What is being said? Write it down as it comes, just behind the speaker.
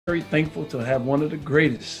very thankful to have one of the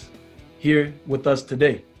greatest here with us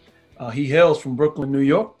today. He hails from Brooklyn, New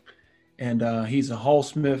York, and he's a Hall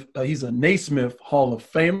Smith. He's a Naismith Hall of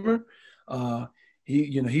Famer. Uh,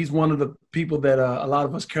 he's one of the people that a lot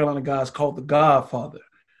of us Carolina guys call the Godfather.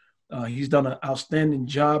 He's done an outstanding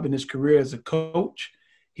job in his career as a coach.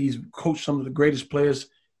 He's coached some of the greatest players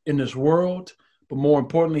in this world, but more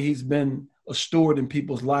importantly, he's been a steward in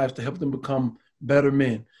people's lives to help them become better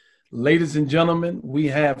men. Ladies and gentlemen, we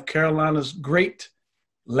have Carolina's great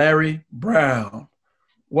Larry Brown.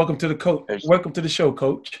 Welcome to the coach. Welcome to the show,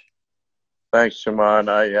 Coach. Thanks, Shammond.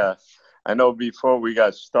 I know before we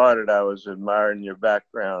got started, I was admiring your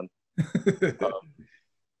background.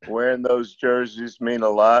 Wearing those jerseys mean a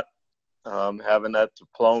lot. Having that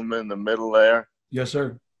diploma in the middle there. Yes,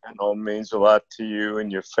 sir. I know it means a lot to you and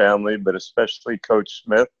your family, but especially Coach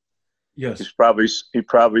Smith. Yes. He's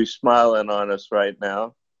probably smiling on us right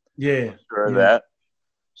now. Yeah. I'm sure of yeah. that.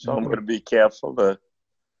 So I'm going to be careful to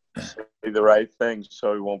say the right thing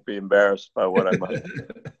so he won't be embarrassed by what I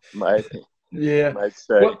might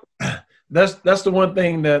say. Well, that's the one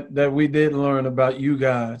thing that we did learn about you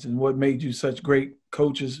guys and what made you such great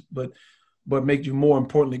coaches, but made you more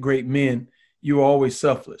importantly great men. You were always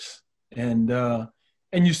selfless, and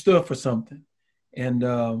you stood for something. And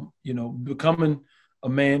becoming a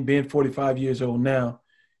man, being 45 years old now,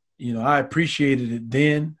 I appreciated it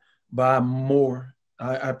then, but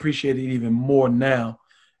I appreciate it even more now,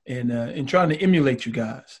 and trying to emulate you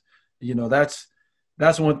guys.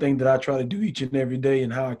 That's one thing that I try to do each and every day,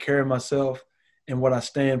 and how I carry myself and what I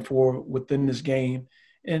stand for within this game.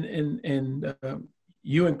 And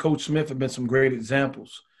you and Coach Smith have been some great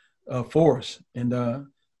examples for us. And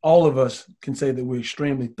all of us can say that we're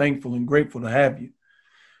extremely thankful and grateful to have you.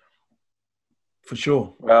 For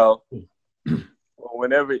sure. Well,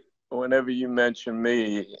 whenever you mention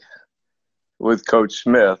me with Coach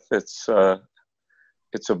Smith, it's a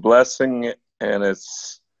blessing, and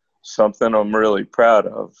it's something I'm really proud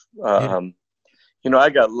of. I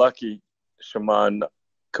got lucky, Shammond.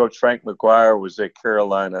 Coach Frank McGuire was at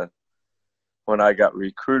Carolina when I got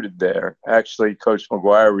recruited there. Actually, Coach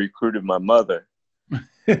McGuire recruited my mother,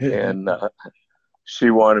 and she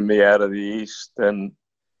wanted me out of the East, and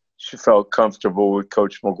she felt comfortable with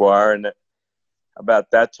Coach McGuire. And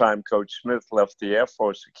about that time, Coach Smith left the Air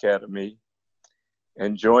Force Academy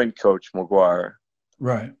and joined Coach McGuire.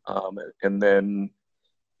 Right. And then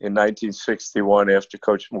in 1961, after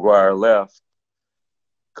Coach McGuire left,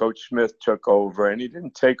 Coach Smith took over, and he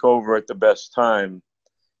didn't take over at the best time.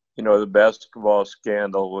 The basketball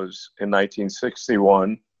scandal was in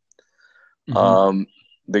 1961. Mm-hmm.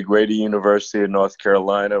 The Grady University of North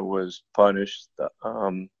Carolina was punished.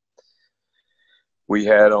 We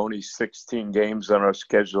had only 16 games on our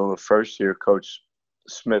schedule the first year Coach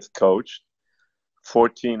Smith coached,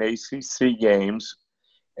 14 ACC games,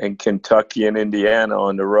 and Kentucky and Indiana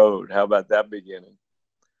on the road. How about that beginning?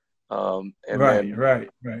 Right.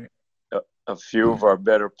 A few of our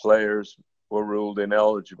better players were ruled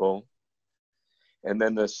ineligible. And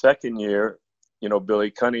then the second year,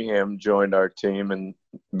 Billy Cunningham joined our team, and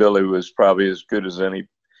Billy was probably as good as any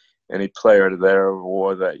player there who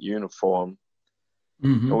wore that uniform.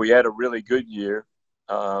 Mm-hmm. And we had a really good year.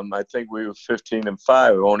 I think we were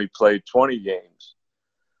 15-5. We only played 20 games.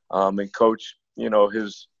 And Coach, he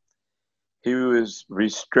was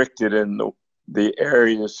restricted in the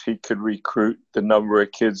areas he could recruit, the number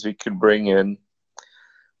of kids he could bring in.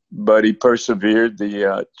 But he persevered.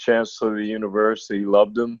 The chancellor of the university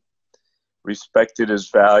loved him, respected his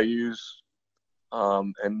values,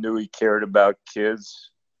 and knew he cared about kids.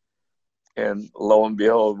 And lo and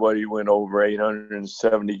behold, he went over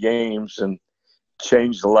 870 games and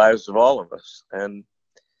changed the lives of all of us. And,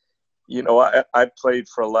 I played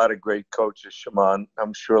for a lot of great coaches, Shammond,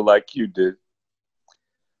 I'm sure like you did.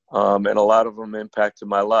 And a lot of them impacted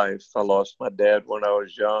my life. I lost my dad when I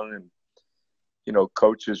was young, and,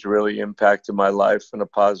 coaches really impacted my life in a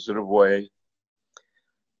positive way.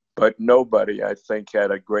 But nobody, I think,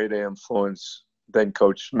 had a greater influence than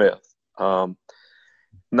Coach Smith.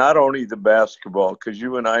 Not only the basketball, because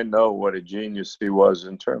you and I know what a genius he was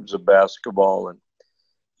in terms of basketball, and,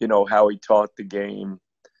 how he taught the game.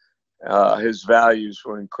 His values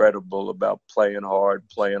were incredible about playing hard,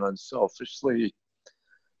 playing unselfishly,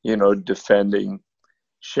 defending,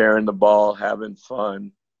 sharing the ball, having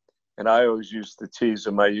fun. And I always used to tease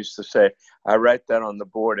him. I used to say, I write that on the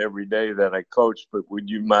board every day that I coach, but would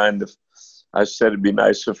you mind if I said it'd be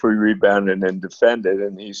nice if we rebounded and defended?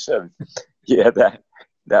 And he said, yeah,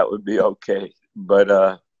 that would be okay. But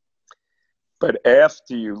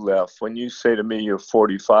after you left, when you say to me you're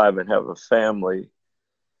 45 and have a family,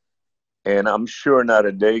 And I'm sure not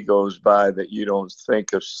a day goes by that you don't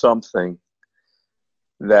think of something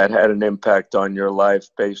that had an impact on your life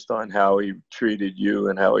based on how he treated you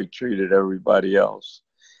and how he treated everybody else,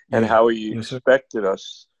 and Yeah. how he Yes, sir. expected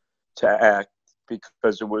us to act,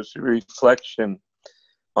 because it was a reflection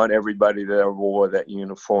on everybody that wore that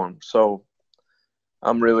uniform. So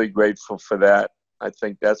I'm really grateful for that. I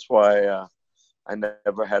think that's why I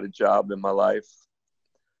never had a job in my life.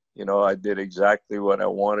 You know, I did exactly what I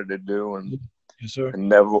wanted to do, Yes, sir. and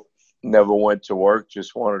never went to work.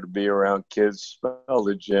 Just wanted to be around kids, smell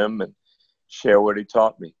the gym, and share what he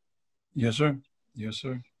taught me. Yes, sir. Yes,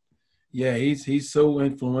 sir. Yeah, he's so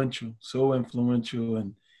influential.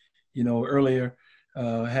 And earlier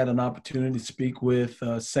had an opportunity to speak with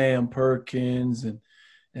Sam Perkins, and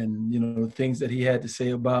the things that he had to say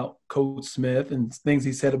about Coach Smith and things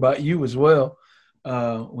he said about you as well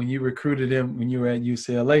when you recruited him when you were at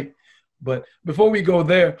UCLA. But before we go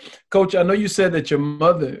there, Coach, I know you said that your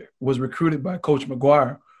mother was recruited by Coach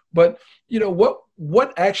McGuire, but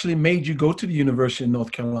what actually made you go to the University of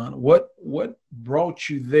North Carolina? What brought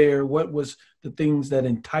you there? What was the things that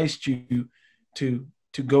enticed you to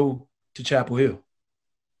go to Chapel Hill?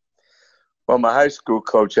 Well, my high school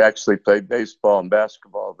coach actually played baseball and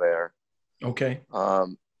basketball there. Okay.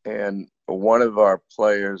 And one of our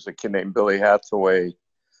players, a kid named Billy Hathaway,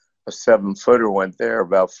 a 7-footer, went there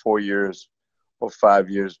about 4 years or 5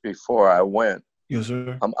 years before I went. Yes,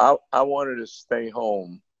 sir. I wanted to stay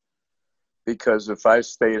home, because if I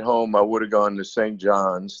stayed home, I would have gone to St.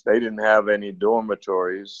 John's. They didn't have any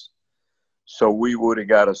dormitories, so we would have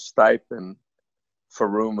got a stipend for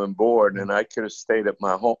room and board, and I could have stayed at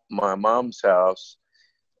my mom's house.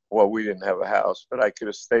 Well, we didn't have a house, but I could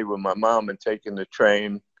have stayed with my mom and taken the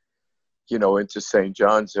train, into St.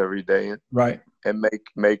 John's every day, Right. and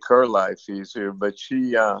make her life easier. But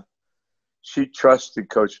she trusted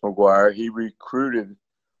Coach McGuire. He recruited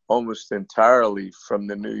almost entirely from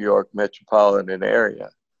the New York metropolitan area.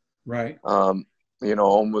 Right.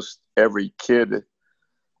 Almost every kid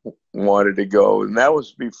wanted to go, and that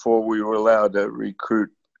was before we were allowed to recruit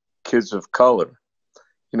kids of color.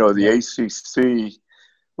 The Right. ACC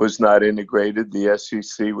was not integrated. The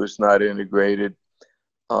SEC was not integrated.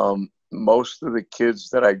 Most of the kids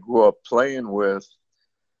that I grew up playing with,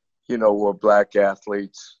 were black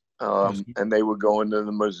athletes, Yes, and they were going to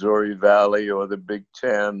the Missouri Valley or the Big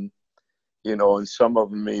Ten, and some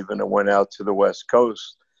of them even went out to the West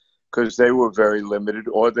Coast because they were very limited,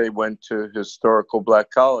 or they went to historical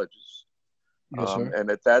black colleges. yes, sir.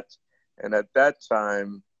 And at that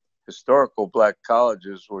time, historical black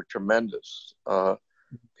colleges were tremendous,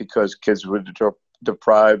 because kids were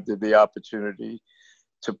deprived of the opportunity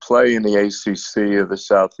to play in the ACC or the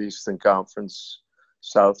Southeastern Conference,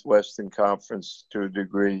 Southwestern Conference to a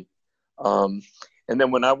degree. And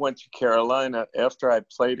then when I went to Carolina, after I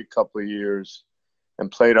played a couple of years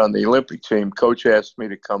and played on the Olympic team, Coach asked me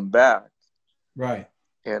to come back. Right.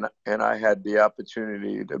 And I had the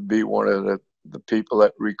opportunity to be one of the people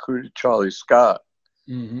that recruited Charlie Scott,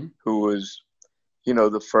 Mm-hmm. who was,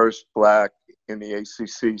 the first black in the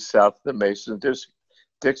ACC south of the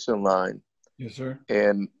Mason-Dixon line. Yes, sir.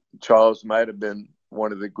 And Charles might have been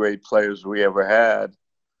one of the great players we ever had.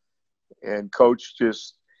 And Coach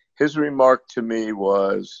his remark to me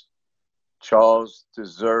was, Charles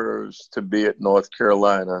deserves to be at North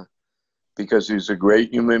Carolina because he's a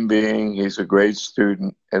great human being, he's a great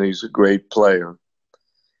student, and he's a great player.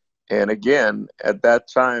 And again, at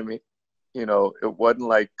that time, it wasn't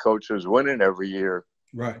like Coach was winning every year,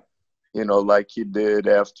 Right. like he did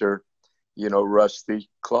after, Rusty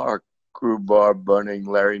Clark, Grubar, Bunning,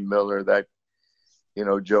 Larry Miller, that,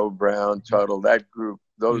 Joe Brown, Tuttle, that group,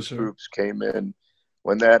 Yes, those sir. groups came in.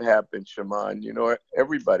 When that happened, Shammond,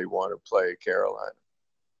 everybody wanted to play at Carolina.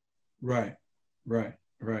 Right. Right.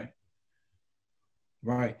 Right.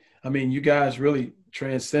 Right. I mean, you guys really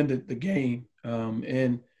transcended the game,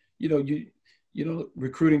 and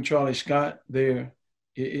recruiting Charlie Scott there,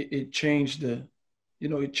 it changed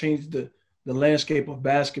it changed the landscape of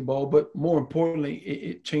basketball, but more importantly,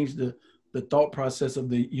 it changed the thought process of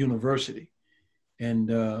the university. And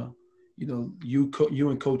you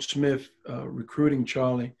and Coach Smith recruiting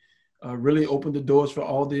Charlie really opened the doors for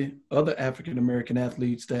all the other African American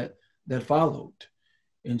athletes that followed.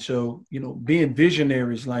 And so, being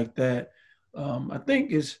visionaries like that, I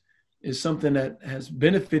think is something that has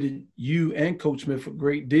benefited you and Coach Smith a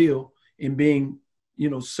great deal in being,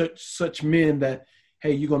 such men that,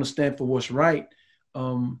 hey, you're going to stand for what's right.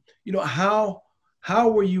 How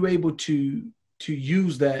were you able to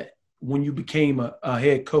use that when you became a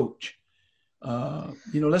head coach?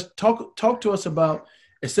 Let's talk to us about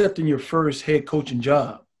accepting your first head coaching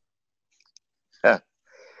job.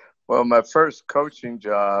 Well, my first coaching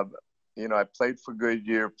job, I played for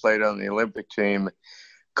Goodyear, played on the Olympic team.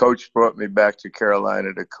 Coach brought me back to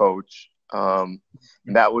Carolina to coach. And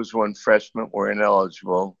that was when freshmen were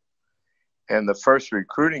ineligible. And the first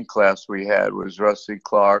recruiting class we had was Rusty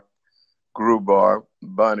Clark, Grubar,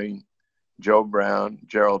 Bunning, Joe Brown,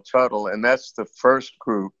 Gerald Tuttle. And that's the first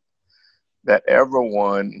group that ever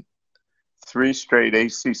won 3 straight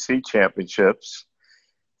ACC championships,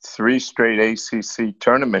 3 straight ACC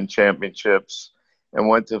tournament championships, and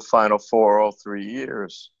went to Final Four all 3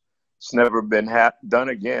 years. It's never been done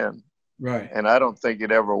again. Right. And I don't think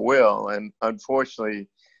it ever will. And unfortunately,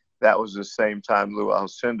 that was the same time Lou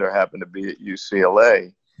Alcindor happened to be at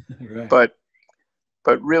UCLA. Right. But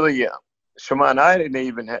really, Shammond, I didn't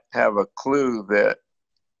even have a clue that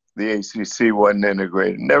the ACC wasn't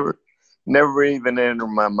integrated. Never even entered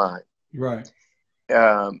my mind. Right.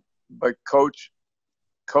 But coach,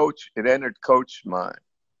 it entered Coach's mind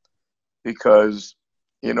because,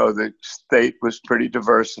 the state was pretty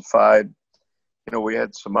diversified. We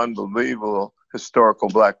had some unbelievable historical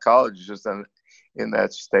Black colleges in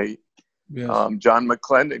that state. Yes. John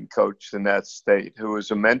McClendon coached in that state, who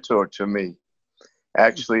was a mentor to me,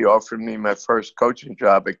 actually offered me my first coaching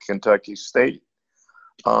job at Kentucky State.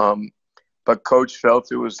 But Coach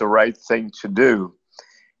felt it was the right thing to do.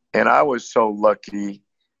 And I was so lucky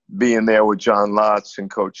being there with John Lotz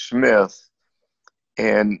and Coach Smith.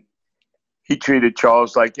 And he treated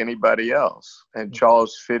Charles like anybody else. And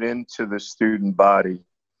Charles fit into the student body.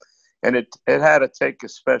 And it had to take a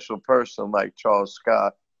special person like Charles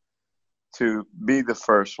Scott to be the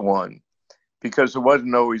first one, because it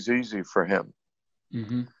wasn't always easy for him.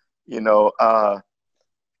 Mm-hmm.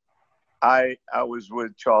 I was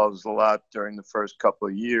with Charles a lot during the first couple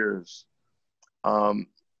of years. And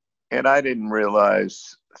I didn't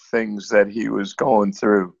realize things that he was going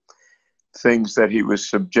through, things that he was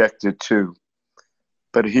subjected to.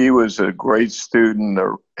 But he was a great student,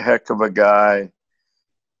 a heck of a guy,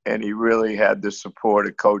 and he really had the support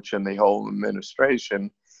of Coach and the whole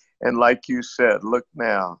administration. And like you said, look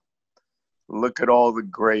at all the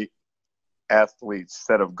great athletes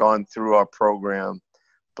that have gone through our program,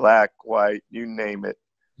 Black, white, you name it.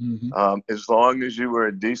 Mm-hmm. As long as you were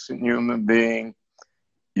a decent human being,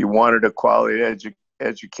 you wanted a quality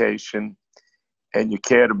education, and you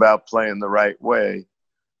cared about playing the right way,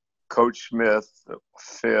 Coach Smith,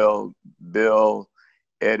 Phil, Bill,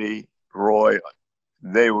 Eddie, Roy,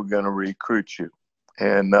 they were going to recruit you.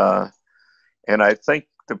 And I think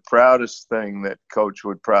the proudest thing that Coach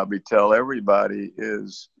would probably tell everybody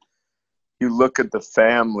is, you look at the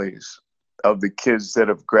families of the kids that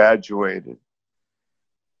have graduated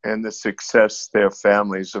and the success their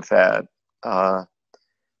families have had.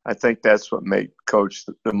 I think that's what made Coach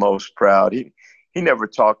the most proud. He never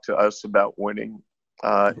talked to us about winning.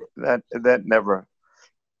 That never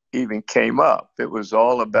even came up. It was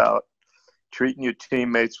all about treating your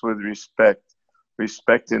teammates with respect,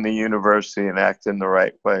 respecting the university, and acting the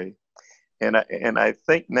right way. And I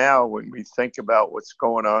think now, when we think about what's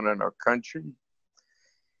going on in our country,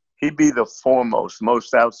 he'd be the foremost,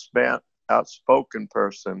 most outspoken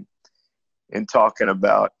person in talking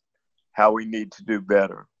about how we need to do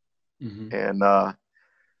better. Mm-hmm. And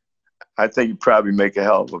I think he'd probably make a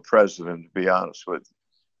hell of a president, to be honest with you.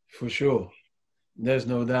 For sure. There's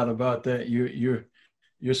no doubt about that.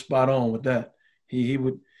 You're spot on with that. He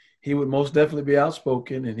would most definitely be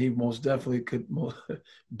outspoken, and he most definitely could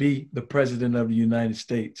be the president of the United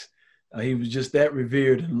States. He was just that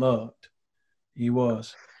revered and loved. He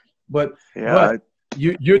was. But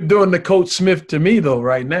you're doing the Coach Smith to me, though,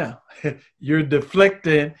 right now. You're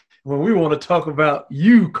deflecting when we want to talk about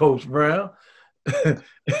you, Coach Brown.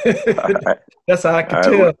 That's how I can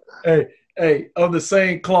tell. Hey, of the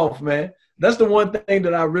same cloth, man. That's the one thing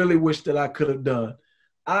that I really wish that I could have done.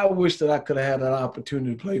 I wish that I could have had an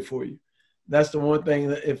opportunity to play for you. That's the one thing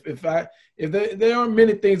that if there aren't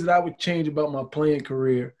many things that I would change about my playing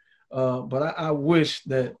career, but I wish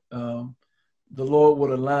that the Lord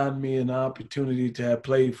would align me an opportunity to have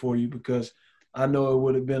played for you, because I know it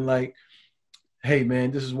would have been like, hey, man,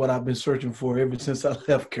 this is what I've been searching for ever since I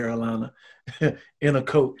left Carolina, in a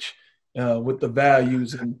coach with the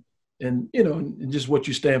values and just what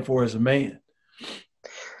you stand for as a man.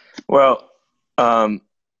 Well,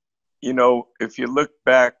 if you look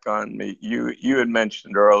back on me, you had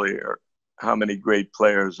mentioned earlier how many great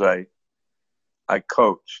players I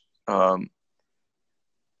coached. I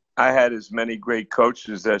had as many great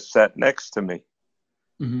coaches that sat next to me.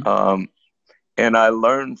 Mm-hmm. And I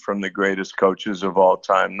learned from the greatest coaches of all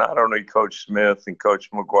time, not only Coach Smith and Coach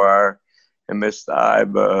McGuire and Mr.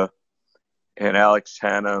 Iba and Alex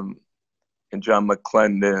Hannum and John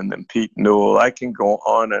McClendon and Pete Newell. I can go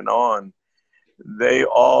on and on. They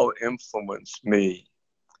all influenced me.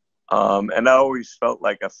 And I always felt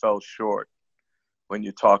like I fell short when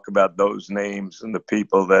you talk about those names and the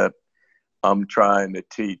people that I'm trying to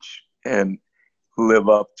teach and live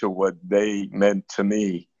up to what they meant to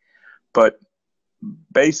me. But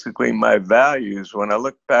basically, my values, when I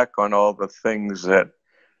look back on all the things that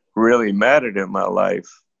really mattered in my life,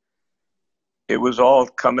 it was all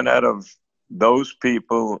coming out of those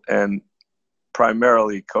people and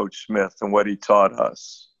primarily Coach Smith and what he taught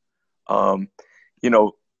us. You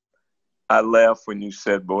know, I laugh when you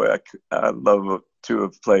said, boy, I'd love to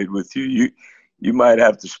have played with you. You might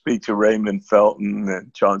have to speak to Raymond Felton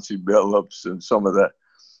and Chauncey Billups and some of the,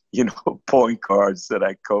 point guards that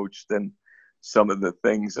I coached and some of the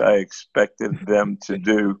things I expected them to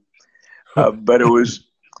do. But it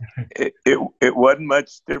wasn't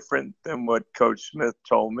much different than what Coach Smith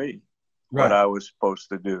told me what I was supposed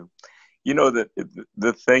to do. You know,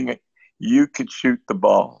 the thing, you could shoot the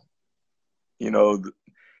ball.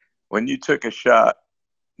 When you took a shot,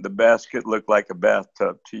 the basket looked like a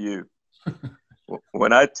bathtub to you.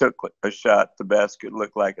 When I took a shot, the basket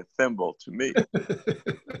looked like a thimble to me.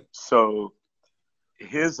 So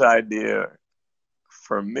his idea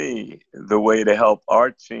for me, the way to help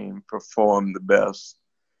our team perform the best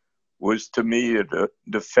was to me to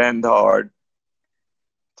defend hard,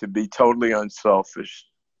 to be totally unselfish,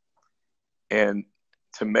 and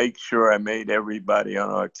to make sure I made everybody on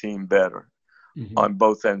our team better on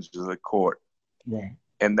both ends of the court. Right.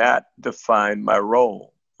 And that defined my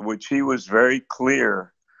role, which he was very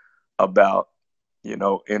clear about,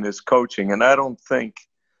 in his coaching. And I don't think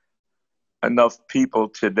enough people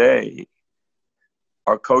today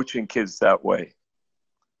are coaching kids that way.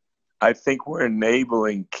 I think we're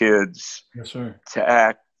enabling kids to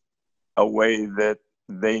act a way that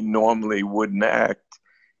they normally wouldn't act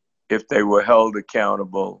if they were held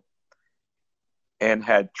accountable and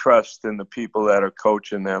had trust in the people that are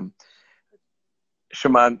coaching them.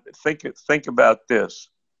 Shammond, think about this.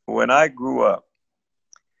 When I grew up,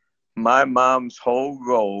 my mom's whole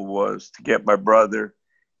goal was to get my brother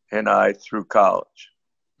and I through college.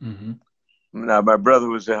 Mm-hmm. Now, my brother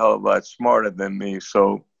was a hell of a lot smarter than me,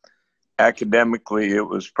 so academically, it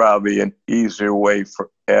was probably an easier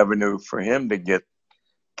avenue for him to get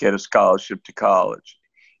a scholarship to college,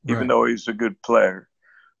 even though he's a good player.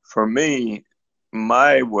 For me,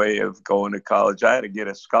 my way of going to college, I had to get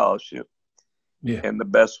a scholarship. Yeah. And the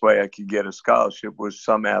best way I could get a scholarship was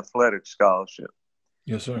some athletic scholarship.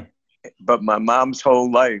 Yes, sir. But my mom's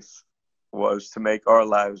whole life was to make our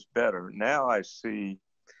lives better. Now I see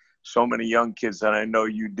so many young kids, and I know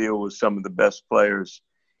you deal with some of the best players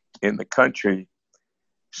in the country.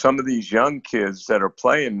 Some of these young kids that are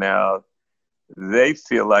playing now, they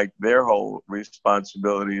feel like their whole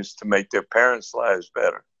responsibility is to make their parents' lives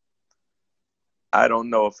better. I don't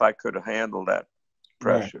know if I could have handled that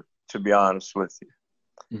pressure, to be honest with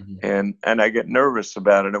you. Mm-hmm. And I get nervous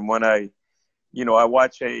about it. And when I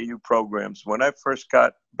watch AAU programs, when I first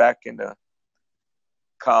got back into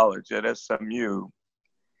college at SMU,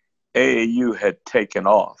 AAU had taken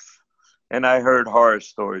off. And I heard horror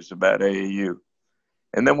stories about AAU.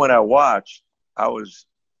 And then when I watched, I was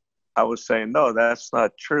saying, no, that's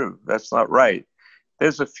not true. That's not right.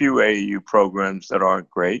 There's a few AAU programs that aren't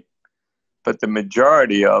great, but the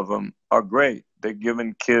majority of them are great. They're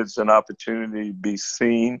giving kids an opportunity to be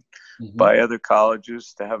seen by other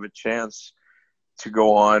colleges, to have a chance to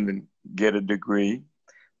go on and get a degree.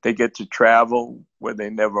 They get to travel where they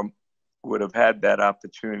never would have had that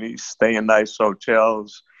opportunity, stay in nice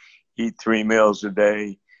hotels, eat 3 meals a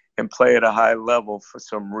day, and play at a high level for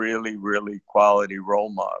some really, really quality role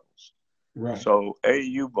models. Right. So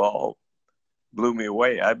AAU ball blew me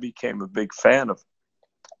away. I became a big fan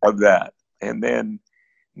of that. And then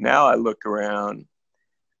now I look around,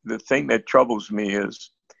 the thing that troubles me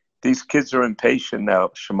is these kids are impatient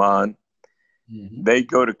now, Shammond. Mm-hmm. They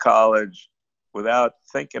go to college without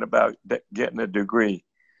thinking about getting a degree.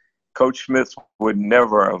 Coach Smith would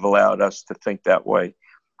never have allowed us to think that way.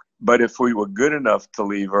 But if we were good enough to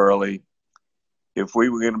leave early, if we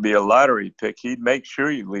were going to be a lottery pick, he'd make sure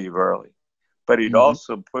you leave early. But he'd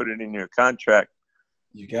also put it in your contract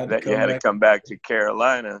that you had to come back to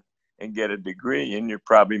Carolina and get a degree, and you'd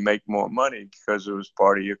probably make more money because it was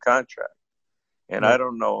part of your contract. And I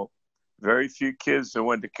don't know, very few kids that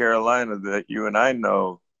went to Carolina that you and I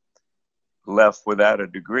know left without a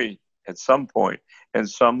degree at some point, and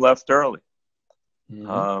some left early.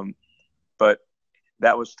 But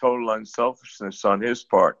that was total unselfishness on his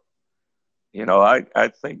part.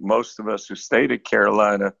 I think most of us who stayed at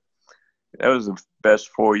Carolina that was the best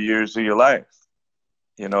 4 years of your life.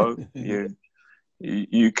 You know,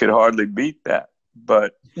 you could hardly beat that.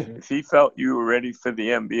 But if he felt you were ready for the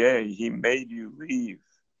NBA, he made you leave.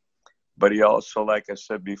 But he also, like I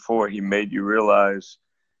said before, he made you realize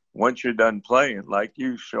once you're done playing, like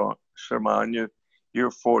you, Shammond,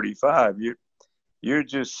 you're 45. You're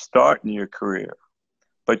just starting your career,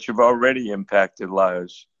 but you've already impacted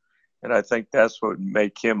lives. And I think that's what would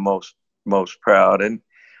make him most proud. And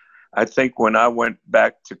I think when I went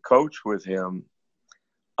back to coach with him,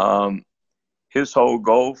 his whole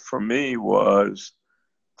goal for me was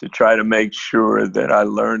to try to make sure that I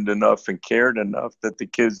learned enough and cared enough that the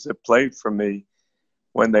kids that played for me,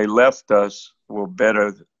 when they left us, were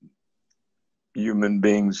better human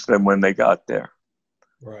beings than when they got there.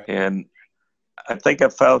 Right. And I think I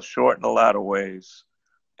fell short in a lot of ways.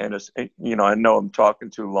 And it's, you know, I know I'm talking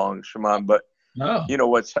too long, Shammond, but No. you know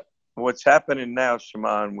what's happening now,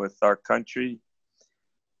 Shammond, with our country.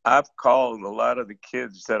 I've called a lot of the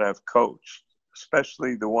kids that I've coached,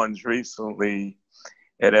 especially the ones recently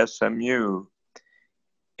at SMU,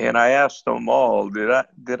 and I asked them all,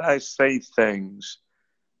 did I say things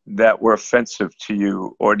that were offensive to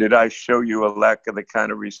you, or did I show you a lack of the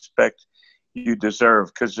kind of respect you deserve?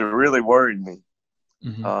 Because it really worried me.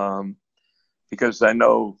 Mm-hmm. Because I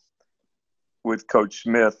know with Coach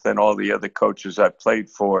Smith and all the other coaches I played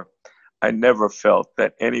for, I never felt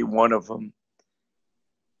that any one of them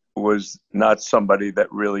was not somebody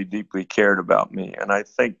that really deeply cared about me. And I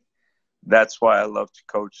think that's why I love to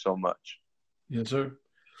coach so much. Yes, sir.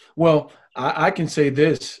 Well, I can say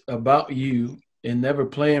this about you and never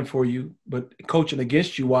playing for you, but coaching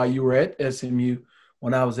against you while you were at SMU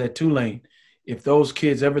when I was at Tulane. If those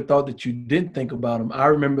kids ever thought that you didn't think about them, I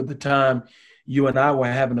remember the time you and I were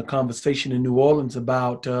having a conversation in New Orleans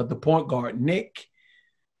about the point guard, Nick.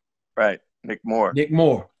 Right. Nick Moore. Nick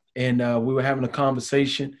Moore. And we were having a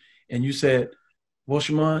conversation, and you said, well,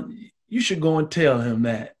 Shammond, you should go and tell him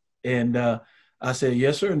that. And I said,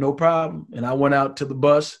 yes, sir, no problem. And I went out to the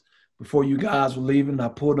bus before you guys were leaving. I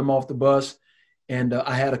pulled him off the bus, and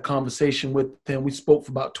I had a conversation with him. We spoke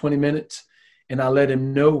for about 20 minutes, and I let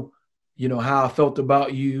him know, you know, how I felt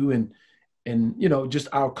about you and you know, just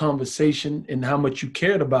our conversation and how much you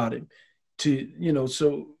cared about him. To, you know,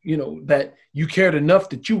 so, you know, that you cared enough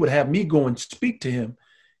that you would have me go and speak to him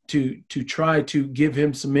to try to give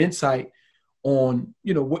him some insight on,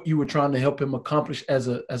 you know, what you were trying to help him accomplish as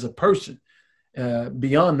a person,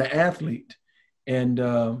 beyond the athlete. And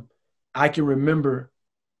I can remember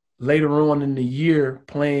later on in the year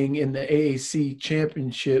playing in the AAC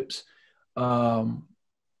championships.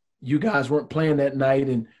 You guys weren't playing that night,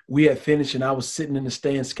 and we had finished, and I was sitting in the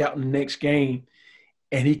stand scouting the next game,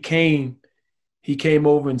 and he came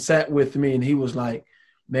over and sat with me, and he was like,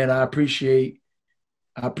 man, I appreciate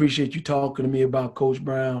you talking to me about Coach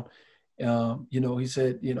Brown. You know, he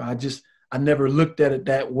said, you know, I never looked at it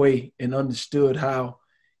that way and understood how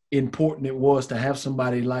important it was to have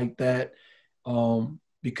somebody like that.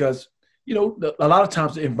 Because, you know, a lot of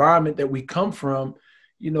times the environment that we come from,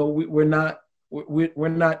 you know, we're not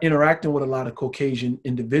interacting with a lot of Caucasian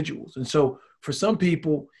individuals. And so for some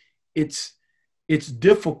people, it's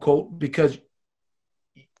difficult because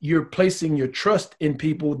you're placing your trust in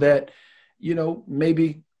people that, you know,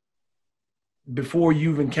 maybe before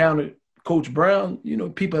you've encountered Coach Brown, you know,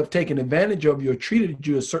 people have taken advantage of you or treated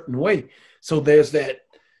you a certain way. So there's the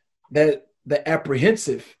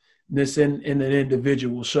apprehensiveness in an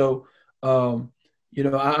individual. So, you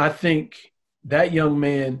know, I think that young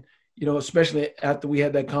man, you know, especially after we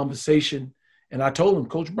had that conversation, and I told him,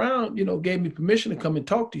 Coach Brown, you know, gave me permission to come and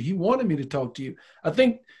talk to you. He wanted me to talk to you. I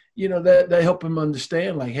think, you know, that helped him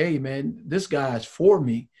understand, like, hey, man, this guy's for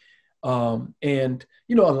me. And,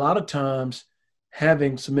 you know, a lot of times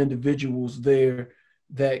having some individuals there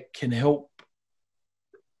that can help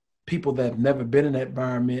people that have never been in that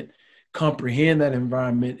environment comprehend that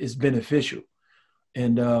environment is beneficial.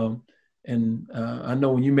 And I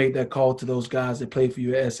know when you made that call to those guys that played for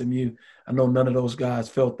you at SMU, I know none of those guys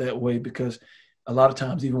felt that way, because a lot of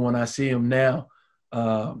times, even when I see them now,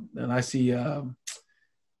 and I see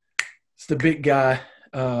it's the big guy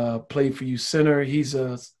played for you, center. He's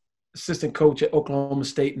a assistant coach at Oklahoma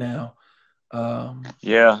State now.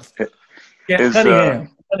 Yeah.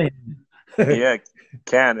 Cunningham. Yeah,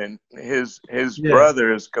 Cannon. His Yeah.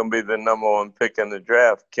 brother is going to be the #1 pick in the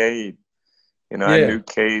draft, Cade. You know, I knew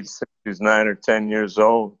Cade since he was 9 or 10 years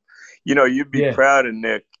old. You know, you'd be proud of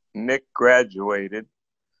Nick. Nick graduated.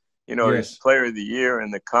 You know, he's player of the year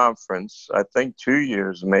in the conference, I think 2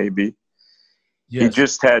 years maybe. He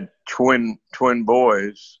just had twin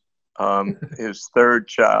boys, his third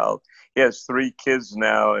child. he has 3 kids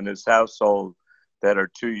now in his household that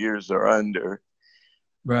are 2 years or under.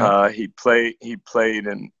 Right. He played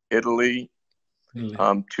in Italy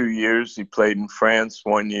Really. 2 years. He played in France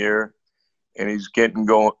 1 year, and he's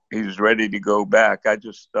ready to go back. I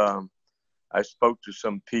spoke to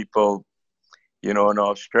some people, in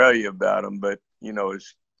Australia about him, but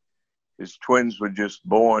his twins were just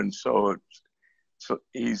born, so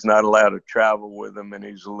he's not allowed to travel with them, and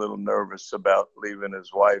he's a little nervous about leaving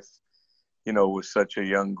his wife, with such a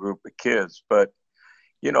young group of kids. But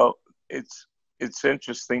you know, it's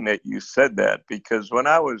interesting that you said that, because when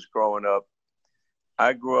I was growing up,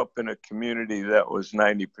 I grew up in a community that was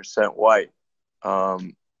 90% white,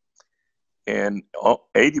 and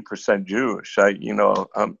 80% Jewish. I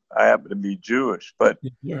happen to be Jewish, but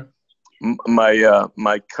Yeah.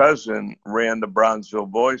 my cousin ran the Bronzeville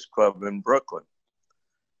Boys Club in Brooklyn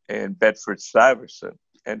and Bedford-Stuyvesant,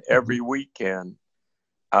 and every weekend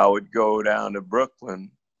I would go down to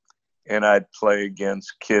Brooklyn and I'd play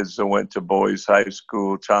against kids that went to Boys High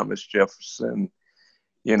School, Thomas Jefferson,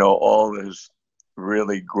 all those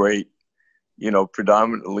really great,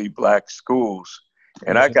 predominantly black schools.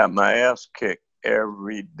 And Yes, I sir. got my ass kicked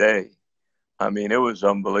every day. I mean, it was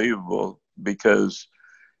unbelievable because,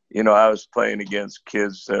 I was playing against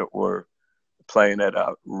kids that were playing at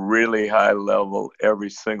a really high level every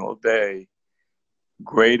single day,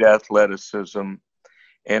 great athleticism.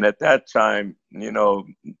 And at that time,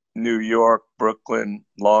 New York, Brooklyn,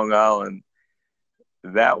 Long Island,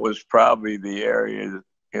 that was probably the area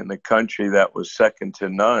in the country that was second to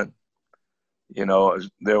none.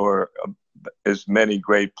 There were as many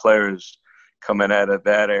great players coming out of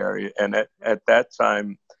that area. And at that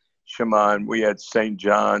time, Shammond, we had St.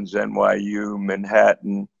 John's, NYU,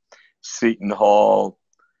 Manhattan, Seton Hall,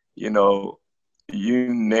 you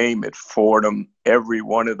name it, Fordham, every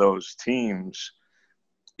one of those teams,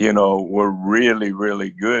 were really, really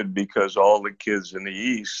good because all the kids in the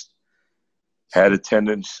East had a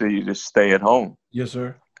tendency to stay at home. Yes,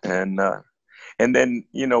 sir. And then,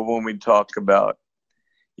 when we talk about,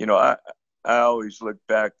 I always look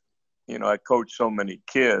back, I coach so many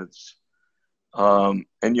kids, and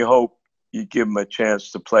you hope you give them a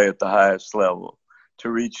chance to play at the highest level, to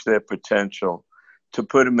reach their potential, to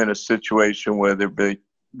put them in a situation where they'll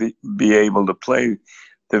be able to play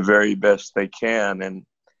the very best they can. And,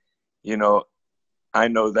 I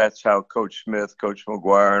know that's how Coach Smith, Coach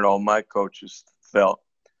McGuire, and all my coaches felt.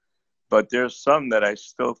 But there's some that I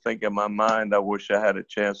still think in my mind, I wish I had a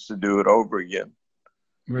chance to do it over again.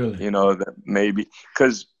 Really. That maybe,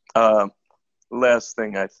 because last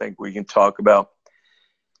thing I think we can talk about,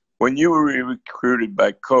 when you were recruited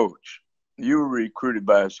by Coach, you were recruited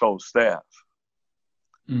by his whole staff.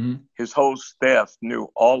 Mm-hmm. His whole staff knew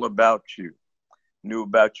all about you, knew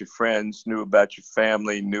about your friends, knew about your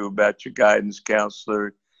family, knew about your guidance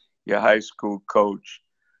counselor, your high school coach.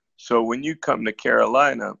 So when you come to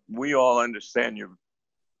Carolina, we all understand who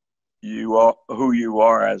you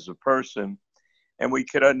are as a person, and we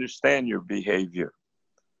could understand your behavior.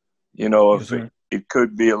 Yes, If sir. it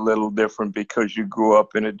could be a little different because you grew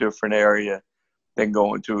up in a different area than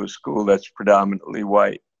going to a school that's predominantly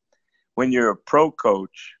white. When you're a pro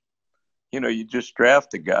coach, you just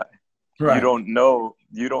draft a guy. Right. You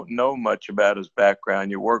don't know much about his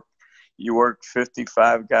background. You work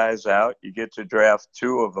 55 guys out. You get to draft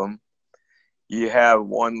 2 of them. You have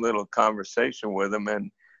one little conversation with them,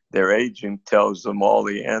 and their agent tells them all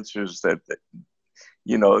the answers that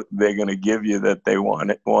they're going to give you that they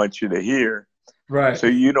want you to hear. Right. So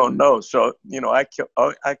you don't know. So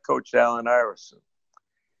I coached Allen Iverson,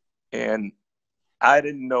 and I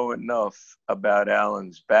didn't know enough about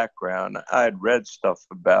Allen's background. I had read stuff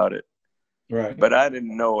about it, Right. but I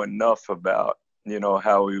didn't know enough about,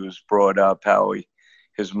 how he was brought up,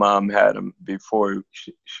 his mom had him before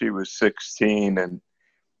she was 16. And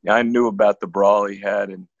I knew about the brawl he had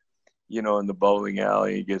in the bowling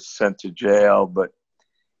alley. He gets sent to jail, but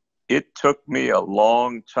it took me a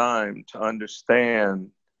long time to understand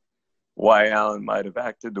why Allen might have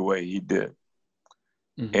acted the way he did.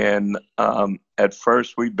 Mm-hmm. And at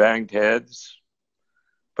first we banged heads,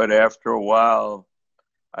 but after a while,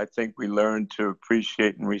 I think we learned to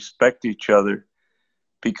appreciate and respect each other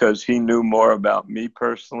because he knew more about me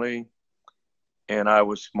personally, and I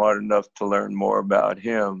was smart enough to learn more about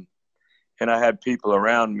him. And I had people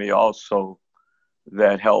around me also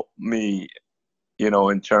that helped me,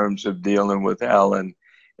 in terms of dealing with Allen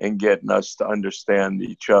and getting us to understand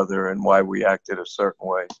each other and why we acted a certain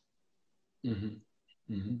way.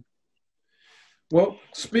 Mm-hmm. Mm-hmm. Well,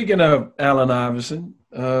 speaking of Allen Iverson,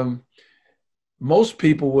 most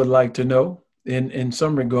people would like to know, in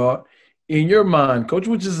some regard, in your mind, Coach,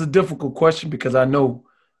 which is a difficult question because I know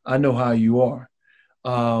how you are.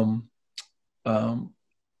 Um, um,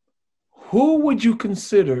 who would you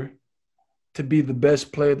consider to be the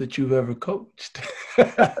best player that you've ever coached?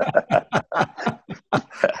 that,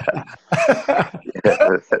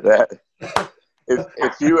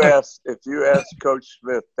 if you ask Coach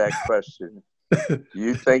Smith that question,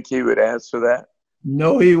 you think he would answer that?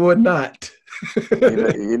 No, he would not.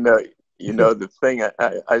 You know, you know, the thing.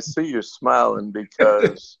 I see you smiling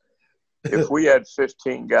because if we had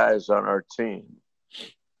 15 guys on our team,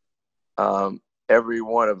 every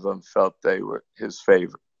one of them felt they were his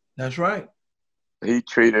favorite. That's right. He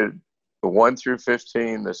treated the 1 through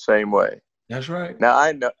 15 the same way. That's right. Now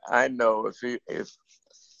I know if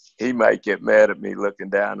he might get mad at me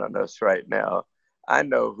looking down on us right now. I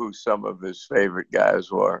know who some of his favorite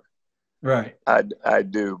guys were. Right. I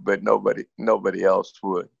do, but nobody else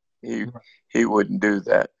would. He wouldn't do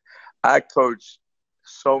that. I coached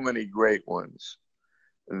so many great ones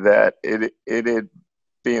that it'd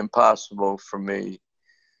be impossible for me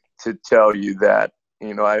to tell you that.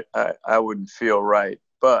 I wouldn't feel right.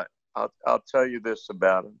 But I'll tell you this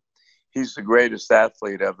about him. He's the greatest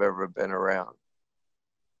athlete I've ever been around.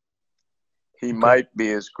 He might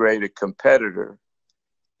be as great a competitor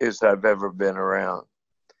as I've ever been around.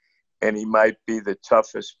 And he might be the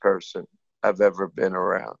toughest person I've ever been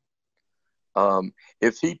around.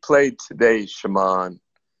 If he played today, Shammond,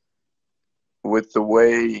 with the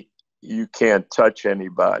way you can't touch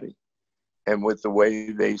anybody and with the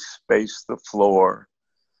way they space the floor,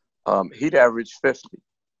 he'd average 50.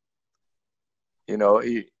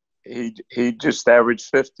 He just averaged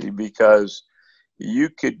 50 because you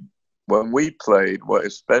could, when we played, well,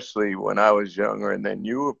 especially when I was younger and then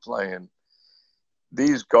you were playing,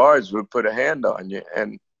 these guards would put a hand on you,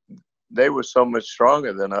 and they were so much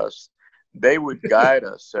stronger than us. They would guide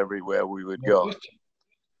us everywhere we would go.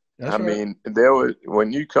 That's right. mean,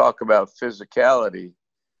 when you talk about physicality,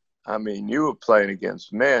 I mean, you were playing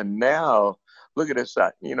against men. Now, look at this.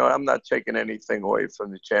 I'm not taking anything away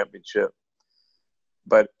from the championship,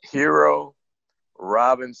 but Hero,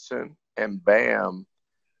 Robinson, and Bam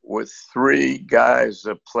were 3 guys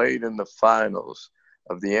that played in the finals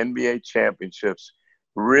of the NBA championships.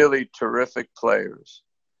 Really terrific players,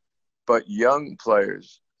 but young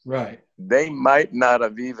players. Right. They might not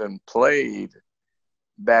have even played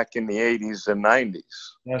back in the 80s and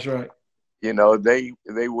 90s. That's right.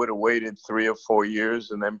 They would have waited 3 or 4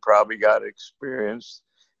 years and then probably got experience.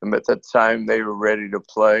 And at the time they were ready to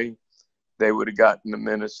play, they would have gotten the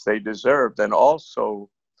minutes they deserved. And also,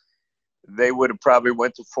 they would have probably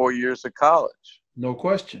went to 4 years of college. No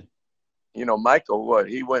question. Michael,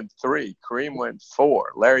 he went 3. Kareem went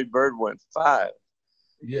 4. Larry Bird went 5.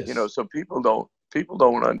 Yes. So people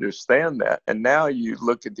don't understand that. And now you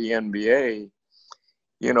look at the NBA,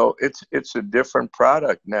 it's a different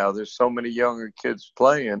product now. There's so many younger kids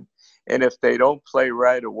playing. And if they don't play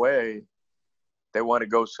right away, they want to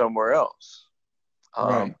go somewhere else.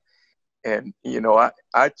 Right. And,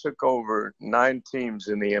 I took over 9 teams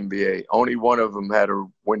in the NBA. Only one of them had a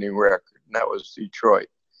winning record, and that was Detroit.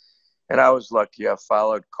 And I was lucky. I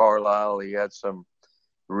followed Carlisle. He had some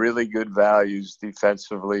really good values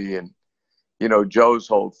defensively. And, Joe's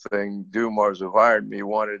whole thing, Dumars, who hired me,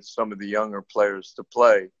 wanted some of the younger players to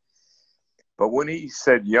play. But when he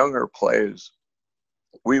said younger players,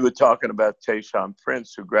 we were talking about Tayshaun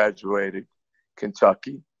Prince, who graduated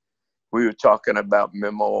Kentucky. We were talking about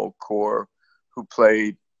Memo Okur, who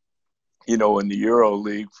played, in the Euro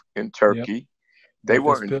League in Turkey. Yep. They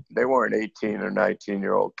weren't 18 or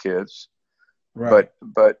 19-year-old kids. Right.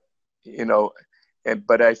 But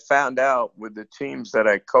I found out with the teams that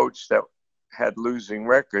I coached that had losing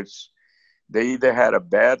records, they either had a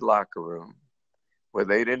bad locker room where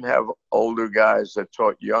they didn't have older guys that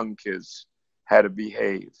taught young kids how to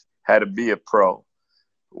behave, how to be a pro,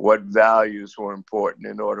 what values were important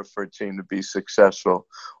in order for a team to be successful,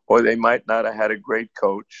 or they might not have had a great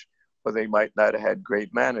coach, or they might not have had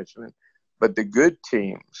great management. But the good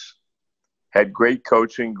teams had great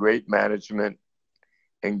coaching, great management,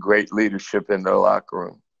 and great leadership in their locker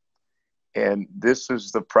room. And this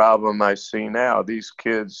is the problem I see now. These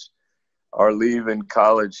kids are leaving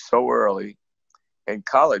college so early, and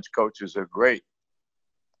college coaches are great.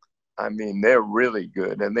 I mean, they're really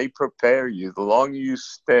good, and they prepare you. The longer you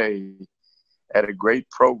stay at a great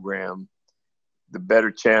program, the better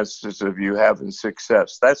chances of you having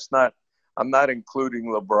success. I'm not including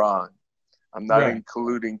LeBron. I'm not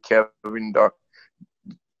including Kevin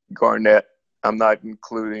Garnett. I'm not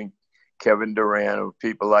including Kevin Durant or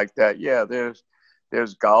people like that. Yeah,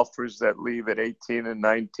 there's golfers that leave at 18 and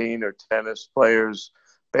 19, or tennis players,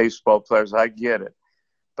 baseball players. I get it.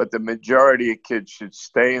 But the majority of kids should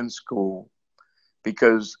stay in school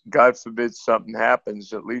because, God forbid, something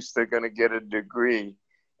happens. At least they're going to get a degree.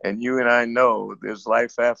 And you and I know there's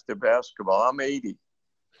life after basketball. I'm 80.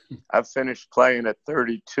 I finished playing at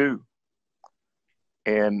 32.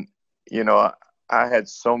 And, I had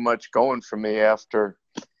so much going for me after,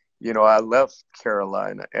 I left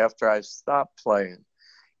Carolina, after I stopped playing.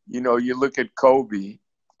 You look at Kobe.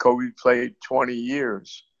 Kobe played 20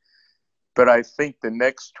 years. But I think the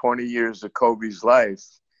next 20 years of Kobe's life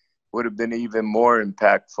would have been even more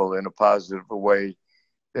impactful in a positive way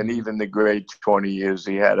than even the great 20 years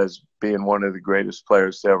he had as being one of the greatest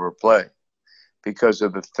players to ever play, because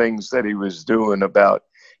of the things that he was doing about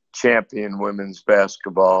champion women's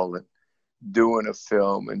basketball and doing a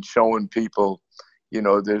film and showing people,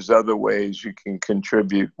 there's other ways you can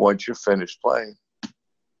contribute once you're finished playing.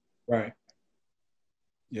 Right.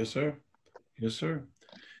 Yes, sir. Yes, sir.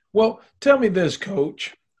 Well, tell me this,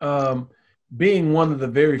 Coach. Being one of the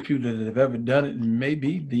very few that have ever done it, and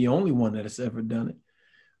maybe the only one that has ever done it,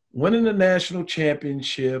 winning the national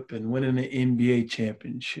championship and winning the NBA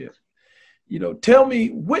championship, tell me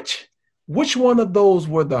which one of those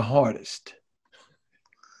were the hardest?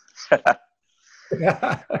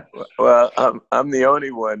 Well, I'm the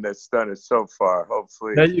only one that's done it so far.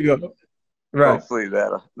 Hopefully, there you go. Right. Hopefully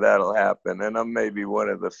that'll happen, and I'm maybe one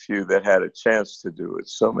of the few that had a chance to do it.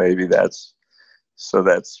 So maybe that's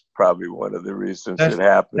probably one of the reasons it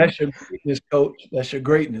happened. That's your greatness, Coach. That's your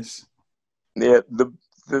greatness. Yeah,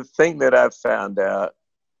 the thing that I've found out,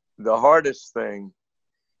 the hardest thing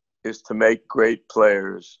is to make great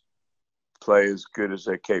players play as good as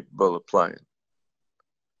they're capable of playing.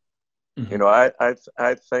 Mm-hmm.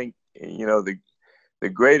 I think the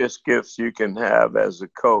greatest gifts you can have as a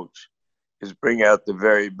coach is bring out the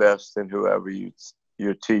very best in whoever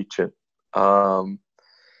you're teaching. Some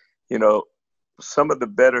of the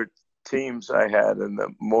better teams I had and the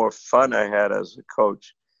more fun I had as a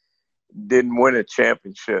coach didn't win a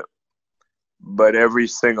championship, but every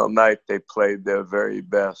single night they played their very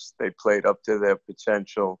best. They played up to their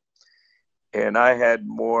potential. And I had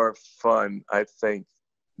more fun, I think,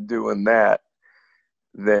 doing that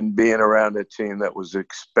than being around a team that was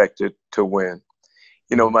expected to win.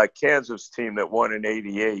 My Kansas team that won in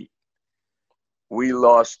 '88, we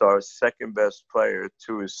lost our second best player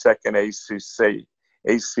to his second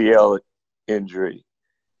ACL injury.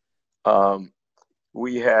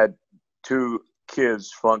 We had two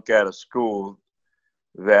kids flunk out of school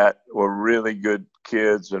that were really good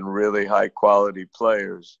kids and really high quality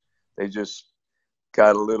players. They just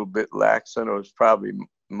got a little bit lax, and it was probably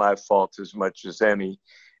my fault as much as any.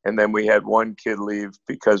 And then we had one kid leave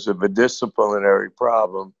because of a disciplinary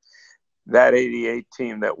problem. That '88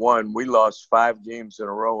 team that won, we lost 5 games in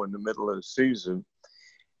a row in the middle of the season.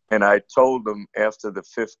 And I told them after the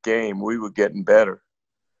 5th game, we were getting better.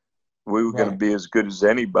 We were going to be as good as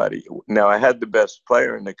anybody. Now, I had the best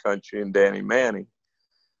player in the country in Danny Manning,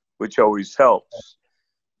 which always helps.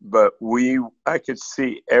 But I could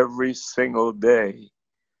see every single day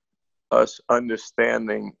us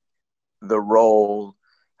understanding the role,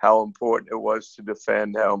 how important it was to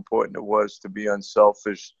defend, how important it was to be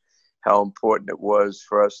unselfish, how important it was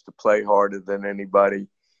for us to play harder than anybody.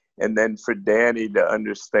 And then for Danny to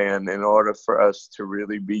understand, in order for us to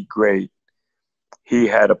really be great, he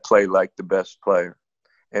had to play like the best player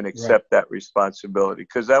and accept that responsibility.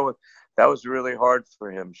 Because that was really hard for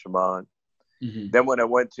him, Shammond. Mm-hmm. Then when I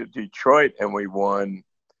went to Detroit and we won,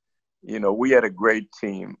 we had a great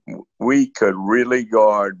team. We could really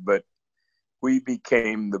guard, but we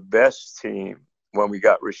became the best team when we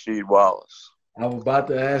got Rasheed Wallace. I was about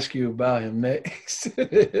to ask you about him next.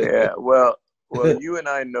 Yeah, well, you and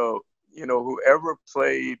I know, whoever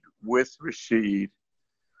played with Rasheed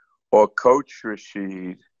or Coach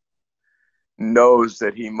Rasheed knows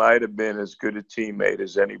that he might have been as good a teammate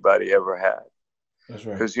as anybody ever had. That's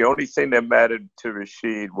right. Because the only thing that mattered to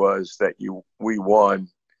Rasheed was that we won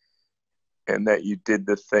and that you did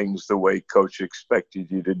the things the way Coach expected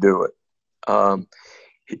you to do it.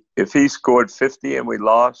 If he scored 50 and we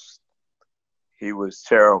lost, he was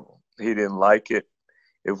terrible. He didn't like it.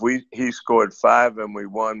 If he scored 5 and we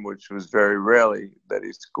won, which was very rarely that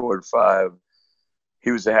he scored 5,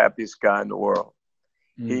 he was the happiest guy in the world.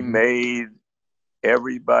 Mm-hmm. He made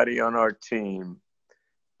everybody on our team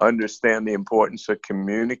understand the importance of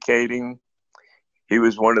communicating. He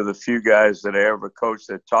was one of the few guys that I ever coached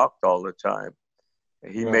that talked all the time.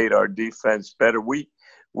 He made our defense better. We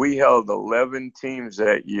held 11 teams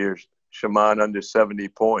that year, Shammond, under 70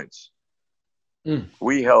 points. Mm.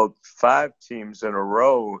 We held 5 teams in a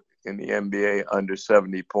row in the NBA under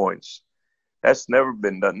 70 points. That's never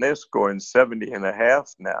been done. They're scoring 70 and a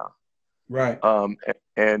half now. Right.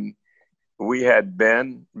 And we had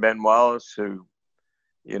Ben Wallace, who,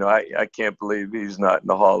 I can't believe he's not in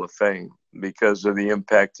the Hall of Fame because of the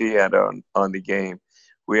impact he had on the game.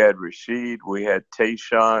 We had Rasheed, we had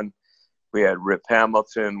Tayshaun, we had Rip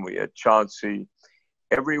Hamilton, we had Chauncey.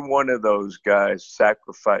 Every one of those guys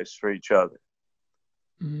sacrificed for each other.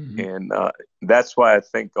 Mm-hmm. And that's why I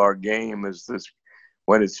think our game is this,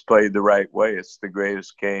 when it's played the right way, it's the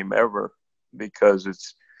greatest game ever, because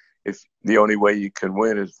if the only way you can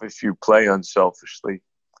win is if you play unselfishly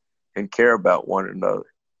and care about one another.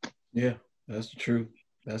 Yeah, that's the truth.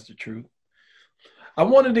 That's the truth. I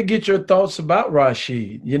wanted to get your thoughts about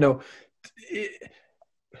Rasheed.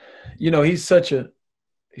 He's such a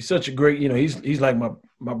great, he's like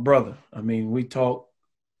my brother. I mean, we talk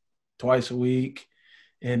twice a week.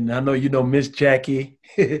 And I know Miss Jackie.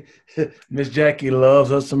 Miss Jackie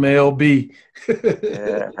loves us some LB.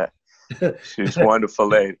 Yeah. She's a wonderful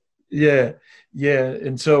lady. Yeah.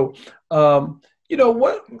 And so,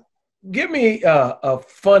 what? Give me a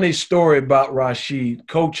funny story about Rasheed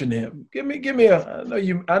coaching him. Give me I know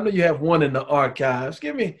you have one in the archives.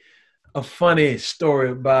 Give me a funny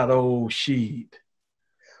story about old Sheed.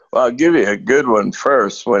 Well, I'll give you a good one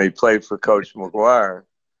first. When he played for Coach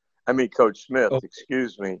Smith,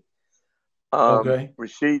 excuse me. Okay.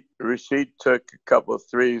 Rasheed took a couple of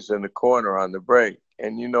threes in the corner on the break.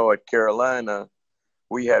 And at Carolina,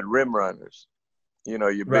 we had rim runners.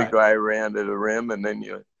 Your big guy ran to the rim, and then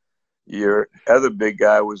your other big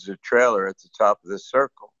guy was a trailer at the top of the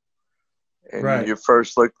circle. And your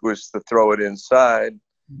first look was to throw it inside.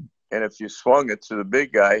 And if you swung it to the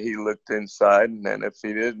big guy, he looked inside. And then if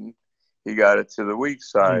he didn't, he got it to the weak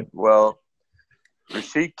side. Well,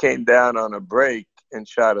 Rasheed came down on a break and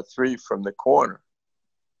shot a three from the corner.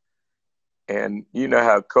 And you know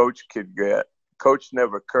how Coach could get. Coach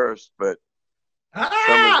never cursed, but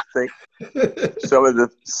some of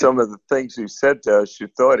the things he said to us, you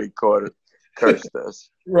thought he cursed us.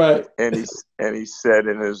 Right. And he said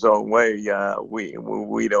in his own way,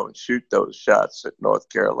 we don't shoot those shots at North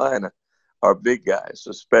Carolina, our big guys,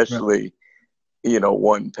 especially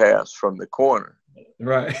one pass from the corner.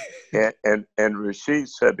 Right. And Rasheed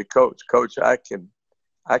said to Coach, I can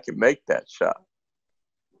make that shot.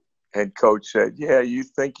 And Coach said, yeah, you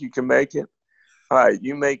think you can make it? All right,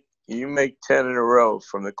 you make 10 in a row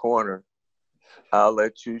from the corner. I'll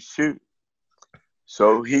let you shoot.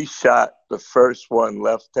 So he shot the first one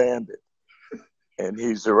left-handed, and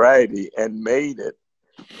he's a righty, and made it.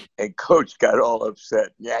 And Coach got all upset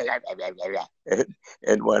and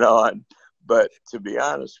went on. But to be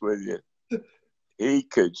honest with you, he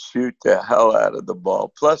could shoot the hell out of the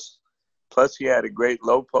ball. Plus he had a great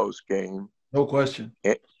low post game. No question.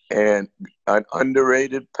 And an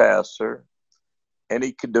underrated passer. And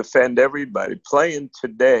he could defend everybody. Playing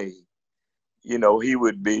today, he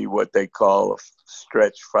would be what they call a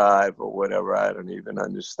stretch five or whatever. I don't even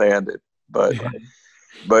understand it. But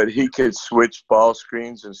he could switch ball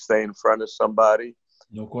screens and stay in front of somebody.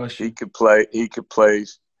 No question. He could play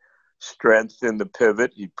strength in the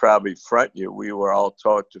pivot. He'd probably front you. We were all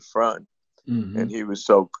taught to front. Mm-hmm. And he was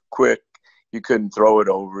so quick, you couldn't throw it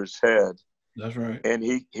over his head. That's right. And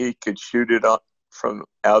he could shoot it up from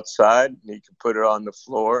outside, and he could put it on the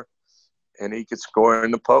floor, and he could score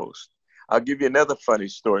in the post. I'll give you another funny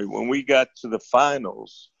story. When we got to the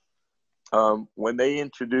finals, when they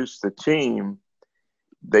introduced the team,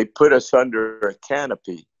 they put us under a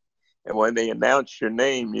canopy. And when they announced your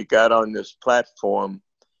name, you got on this platform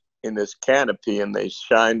in this canopy, and they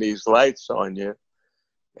shine these lights on you.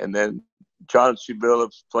 And then Chauncey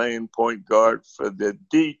Billups playing point guard for the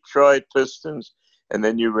Detroit Pistons, and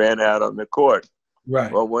then you ran out on the court.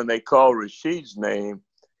 Right. Well, when they call Rasheed's name,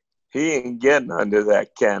 he ain't getting under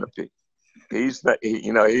that canopy. He's not,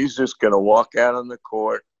 he's just going to walk out on the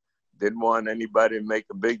court. Didn't want anybody to make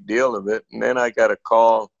a big deal of it. And then I got a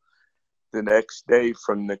call the next day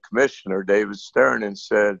from the commissioner, David Stern, and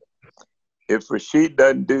said, if Rasheed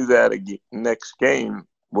doesn't do that again, next game,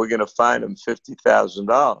 we're going to fine him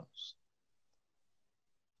 $50,000.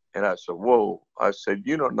 And I said, whoa. I said,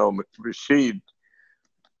 you don't know Rasheed,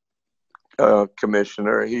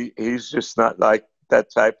 commissioner. He's just not like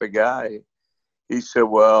that type of guy. He said,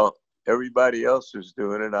 well, everybody else is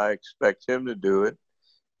doing it. I expect him to do it.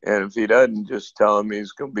 And if he doesn't, just tell him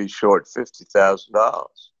he's going to be short $50,000.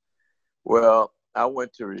 Well, I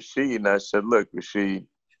went to Rasheed and I said, look, Rasheed,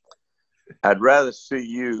 I'd rather see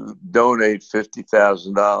you donate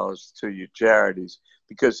 $50,000 to your charities,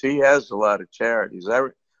 because he has a lot of charities.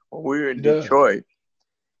 When we were in Detroit,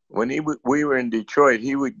 we were in Detroit,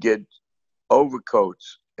 he would get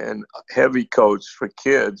overcoats and heavy coats for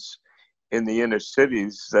kids in the inner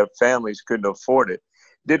cities that families couldn't afford it.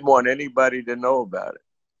 Didn't want anybody to know about it.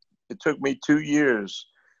 It took me 2 years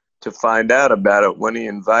to find out about it when he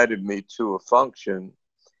invited me to a function,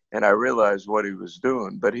 and I realized what he was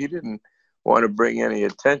doing, but he didn't want to bring any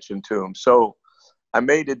attention to him. So I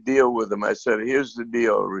made a deal with him. I said, here's the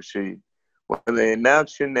deal, Rashid. When they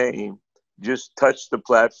announce your name, just touch the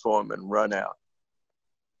platform and run out.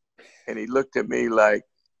 And he looked at me like,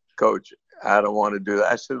 Coach, I don't want to do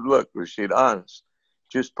that. I said, look, Rashid, honest,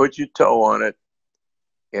 just put your toe on it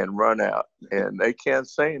and run out. And they can't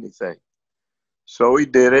say anything. So he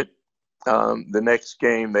did it. The next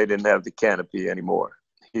game, they didn't have the canopy anymore.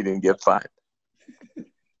 He didn't get fined.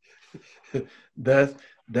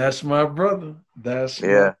 That's my brother. That's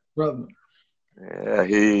my brother. Yeah,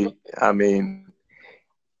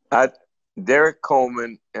 Derek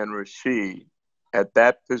Coleman and Rashid at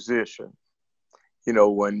that position,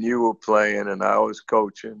 when you were playing and I was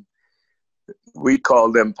coaching, we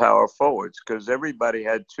called them power forwards because everybody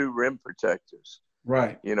had two rim protectors.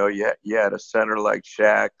 Right. You had a center like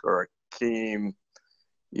Shaq or Akeem,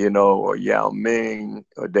 or Yao Ming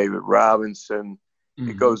or David Robinson.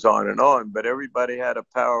 Mm-hmm. It goes on, but everybody had a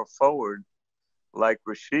power forward like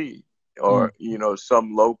Rashid or,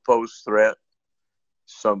 some low post threat,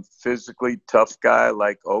 some physically tough guy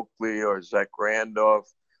like Oakley or Zach Randolph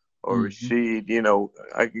or Rashid.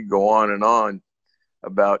 I could go on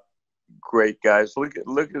about great guys. Look at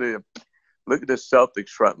the Celtics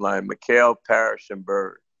front line, McHale, Parrish, and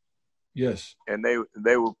Bird. Yes. And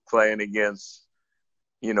they were playing against,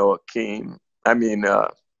 Akeem.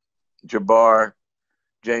 Jabbar,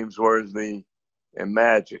 James Worthy, and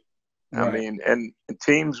Magic. Right. And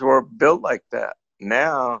teams were built like that.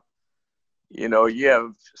 Now, you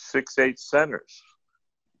have 6'8" centers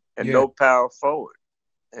and no power forward.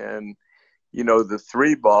 And, the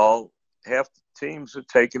three ball, half the teams are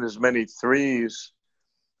taking as many threes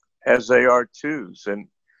as they are twos. And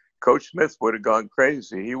Coach Smith would have gone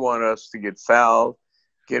crazy. He wanted us to get fouled,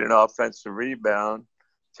 get an offensive rebound,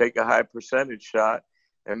 take a high percentage shot,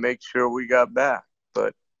 and make sure we got back.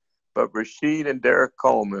 But Rashid and Derek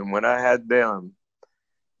Coleman, when I had them,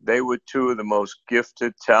 they were two of the most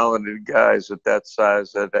gifted, talented guys at that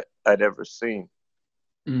size that I'd ever seen.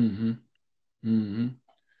 Mm-hmm. Mm-hmm.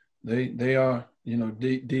 They are,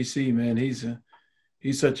 DC, man,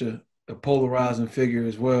 he's such a polarizing figure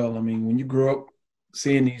as well. When you grow up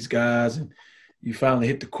seeing these guys and you finally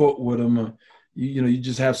hit the court with them, you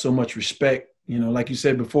just have so much respect. Like you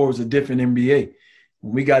said before, it was a different NBA.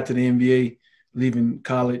 When we got to the NBA, leaving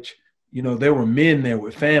college, there were men there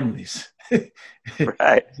with families.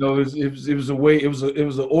 Right. So it was a way, it was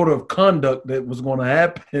an order of conduct that was going to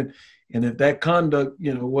happen. And if that conduct,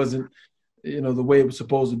 wasn't, the way it was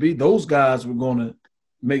supposed to be, those guys were going to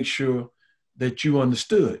make sure that you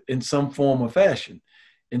understood in some form or fashion.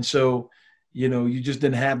 And so, you just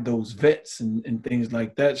didn't have those vets and things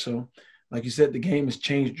like that. So like you said, the game has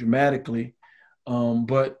changed dramatically.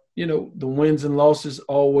 But, the wins and losses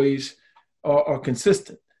always are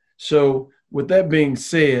consistent. So with that being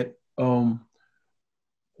said,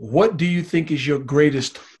 what do you think is your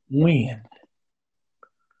greatest win?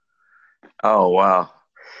 Oh, wow.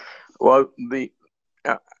 Well,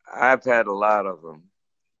 I've had a lot of them,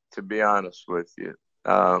 to be honest with you.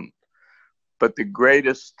 But the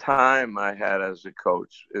greatest time I had as a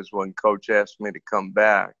coach is when Coach asked me to come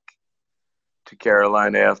back to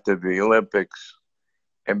Carolina after the Olympics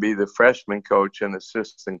and be the freshman coach and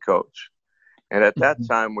assistant coach. And at that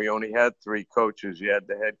time, we only had three coaches. You had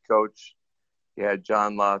the head coach, you had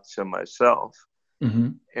John Lotz, and myself.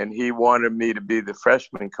 Mm-hmm. And he wanted me to be the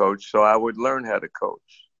freshman coach so I would learn how to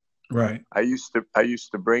coach. Right. I used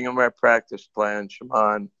to bring him my practice plan,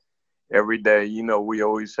 Shammond, every day. We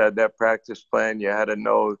always had that practice plan. You had to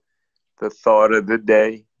know the thought of the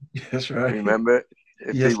day. That's right. Remember?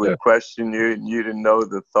 If yes, he would question you and you didn't know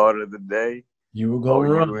the thought of the day, you were going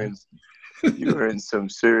wrong. You were in some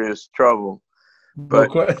serious trouble.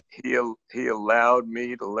 But he allowed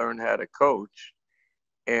me to learn how to coach.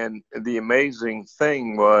 And the amazing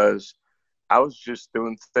thing was I was just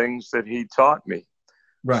doing things that he taught me.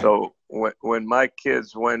 Right. So when my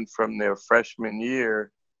kids went from their freshman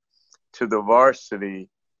year to the varsity,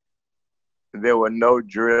 there were no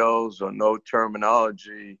drills or no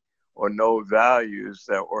terminology or no values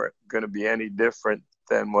that were going to be any different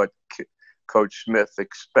than what Coach Smith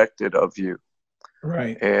expected of you.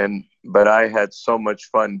 Right. But I had so much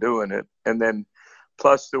fun doing it. And then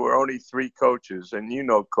plus there were only three coaches, and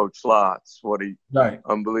Coach Lotz, what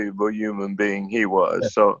unbelievable human being he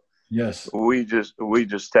was. Yes. So we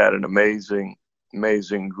just had an amazing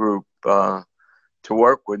group to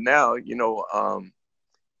work with. Now,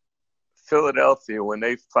 Philadelphia, when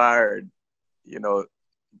they fired,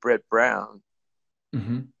 Brett Brown,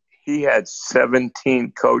 Mm-hmm. he had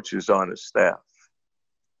 17 coaches on his staff.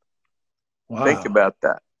 Think Wow. about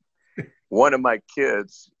that. One of my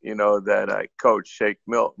kids, that I coached, Shake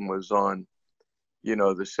Milton, was on, the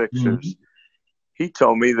Mm-hmm. Sixers. He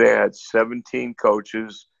told me they had 17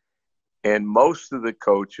 coaches, and most of the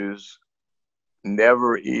coaches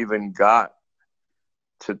never even got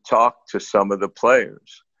to talk to some of the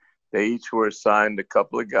players. They each were assigned a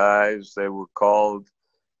couple of guys. They were called,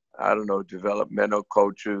 I don't know, developmental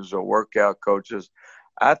coaches or workout coaches.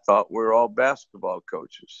 I thought we were all basketball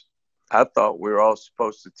coaches. I thought we were all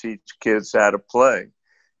supposed to teach kids how to play,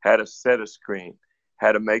 how to set a screen,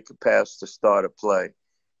 how to make a pass to start a play,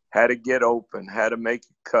 how to get open, how to make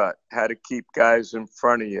a cut, how to keep guys in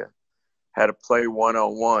front of you, how to play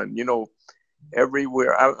one-on-one.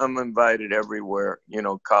 Everywhere. I'm invited everywhere,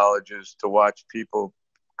 colleges, to watch people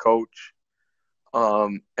coach.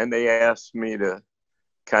 And they asked me to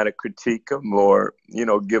kind of critique them or,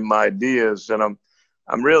 give them ideas. And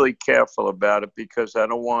I'm really careful about it because I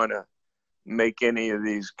don't want to make any of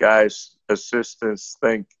these guys, assistants,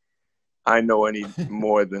 think I know any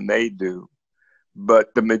more than they do.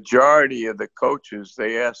 But the majority of the coaches,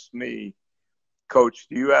 they asked me, Coach,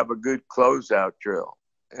 do you have a good closeout drill?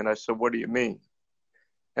 And I said, what do you mean?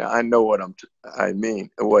 And I know what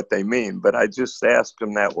what they mean, but I just asked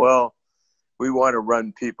them that, well, we want to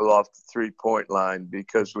run people off the three-point line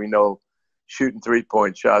because we know shooting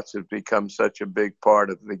three-point shots has become such a big part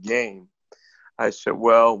of the game. I said,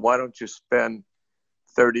 well, why don't you spend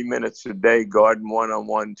 30 minutes a day guarding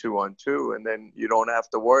one-on-one, two-on-two, and then you don't have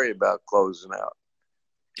to worry about closing out.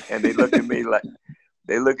 And they look at me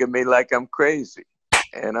like I'm crazy.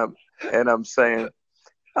 And I'm saying,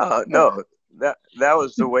 oh, no, that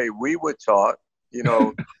was the way we were taught.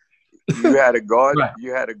 You had to guard, Right.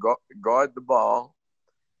 guard the ball.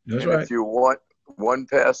 That's And right. if you want one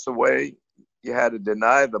pass away, you had to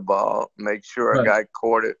deny the ball, make sure a Right. guy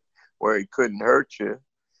caught it where he couldn't hurt you.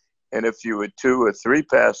 And if you were 2 or 3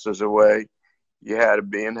 passes away, you had to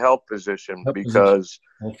be in help position Help position. because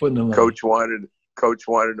Or foot in the lane. coach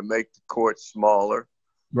wanted to make the court smaller,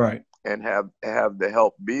 Right. and have the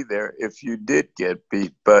help be there if you did get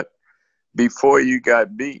beat. But before you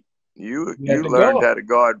got beat, you learned how to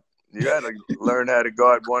guard. You had to learn how to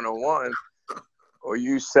guard one-on-one, or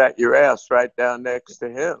you sat your ass right down next to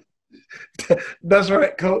him. That's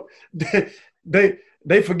right, Coach.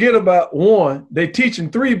 They forget about one. They teaching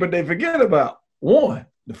three, but they forget about one.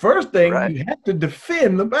 The first thing, Right. you have to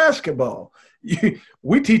defend the basketball.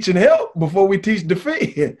 We teaching help before we teach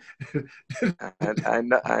defend.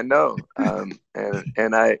 I know.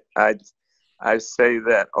 And I say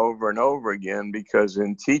that over and over again because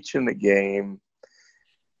in teaching the game,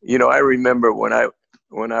 I remember when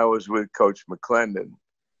I was with Coach McClendon,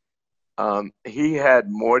 he had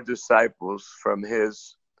more disciples from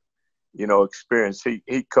his, experience.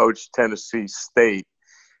 He coached Tennessee State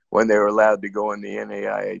when they were allowed to go in the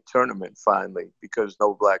NAIA tournament finally, because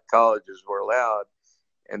no black colleges were allowed.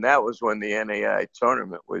 And that was when the NAIA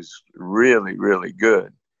tournament was really, really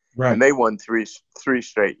good. Right. And they won three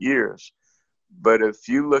straight years. But if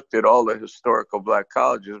you looked at all the historical black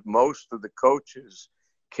colleges, most of the coaches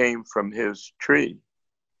came from his tree.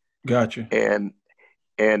 Gotcha.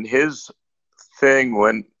 And his thing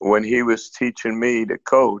when he was teaching me to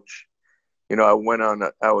coach, I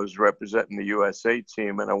was representing the USA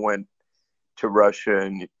team, and I went to Russia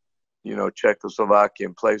and, Czechoslovakia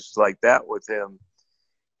and places like that with him.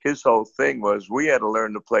 His whole thing was we had to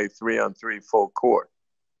learn to play 3-on-3 full court.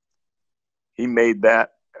 He made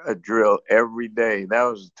that a drill every day. That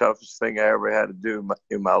was the toughest thing I ever had to do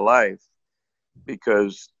in my life,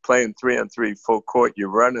 because playing 3-on-3 full court, you're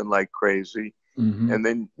running like crazy. Mm-hmm. And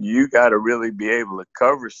then you got to really be able to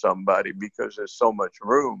cover somebody because there's so much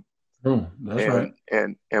room. That's right.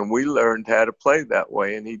 And we learned how to play that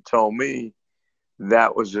way. And he told me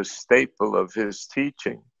that was a staple of his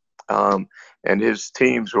teaching. And his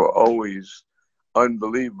teams were always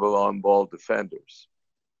unbelievable on-ball defenders.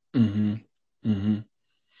 Mm-hmm. Mm-hmm.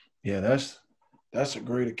 Yeah, that's a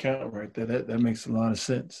great account right there. That makes a lot of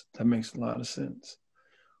sense. That makes a lot of sense.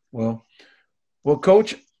 Well,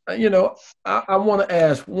 Coach, I want to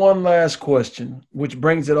ask one last question, which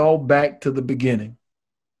brings it all back to the beginning.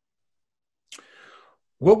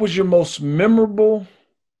 What was your most memorable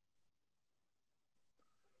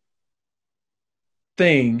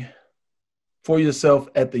thing for yourself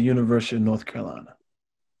at the University of North Carolina?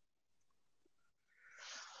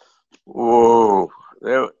 Whoa,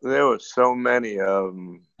 there were so many of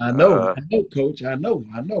them. I know, Coach. I know.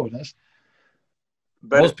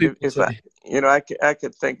 But Most people if I, say, I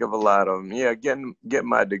could think of a lot of them. Yeah, getting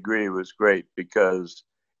my degree was great because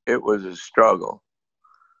it was a struggle.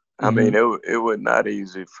 I mean, mm-hmm, it was not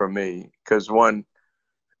easy for me because one,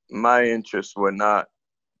 my interests were not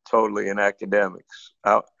totally in academics.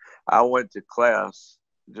 I went to class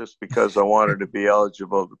just because I wanted to be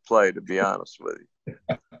eligible to play. To be honest with you,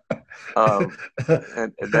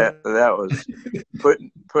 and that was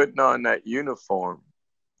putting on that uniform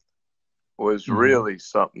was mm-hmm, really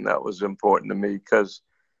something that was important to me because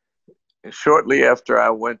shortly after I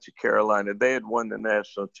went to Carolina, they had won the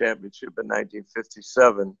national championship in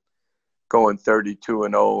 1957, going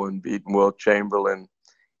 32-0 and beating Will Chamberlain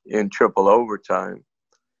in triple overtime.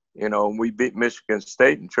 And we beat Michigan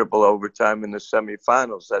State in triple overtime in the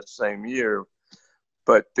semifinals that same year.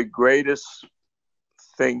 But the greatest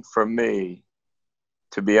thing for me,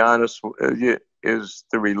 to be honest, is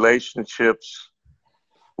the relationships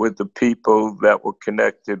with the people that were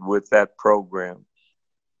connected with that program.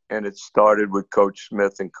 And it started with Coach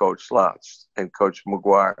Smith and Coach Lotz and Coach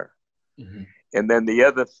McGuire. mm-hmm. And then the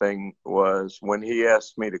other thing was when he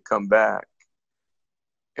asked me to come back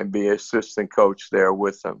and be assistant coach there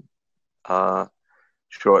with him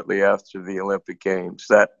shortly after the Olympic Games.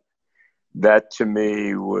 That to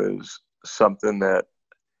me was something that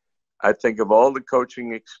I think of all the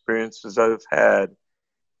coaching experiences I've had,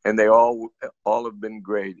 and they all have been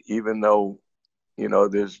great, even though,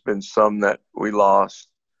 there's been some that we lost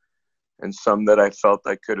and some that I felt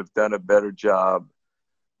I could have done a better job.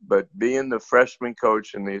 But being the freshman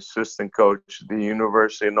coach and the assistant coach at the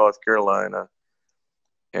University of North Carolina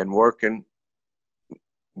and working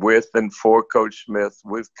with and for Coach Smith,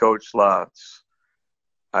 with Coach Lotz,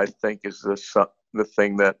 I think is the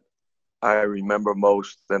thing that I remember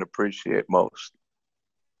most and appreciate most.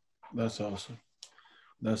 That's awesome.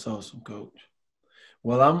 That's awesome, Coach.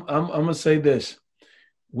 Well, I'm gonna say this: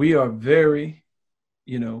 we are very,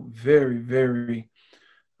 very, very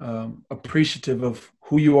appreciative of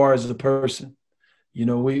who you are as a person. A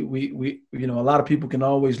lot of people can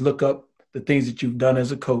always look up the things that you've done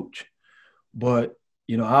as a coach, but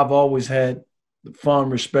I've always had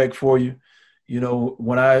fond respect for you.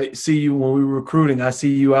 When I see you when we were recruiting, I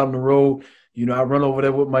see you out on the road. I run over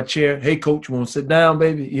there with my chair. Hey, coach, you want to sit down,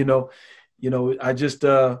 baby? I just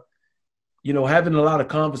having a lot of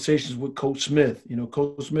conversations with Coach Smith.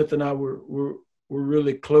 Coach Smith and I were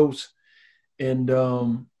really close, and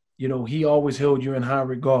he always held you in high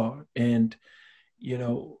regard. And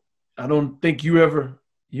I don't think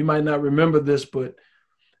you might not remember this, but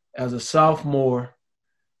as a sophomore,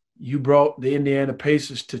 you brought the Indiana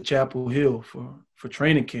Pacers to Chapel Hill for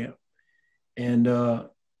training camp, and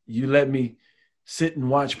you let me sit and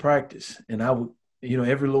watch practice. And I would,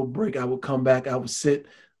 every little break, I would come back. I would sit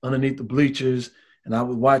underneath the bleachers, and I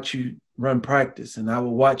would watch you run practice, and I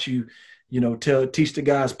would watch you, teach the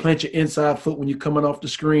guys plant your inside foot when you're coming off the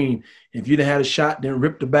screen. If you didn't have a shot, then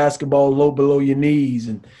rip the basketball low below your knees,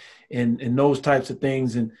 and those types of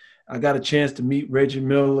things. And I got a chance to meet Reggie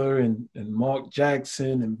Miller and Mark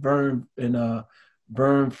Jackson and Vern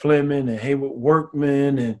Fleming and Hayward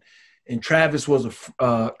Workman and Travis was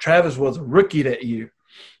a rookie that year,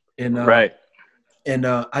 and Right.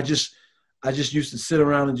 I just used to sit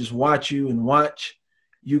around and just watch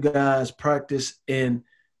you guys practice, and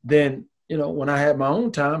then when I had my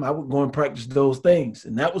own time, I would go and practice those things,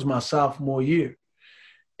 and that was my sophomore year,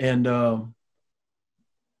 and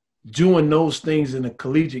doing those things in a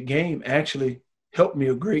collegiate game actually helped me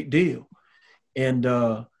a great deal. And,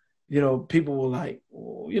 people were like,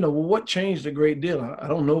 well, what changed a great deal? I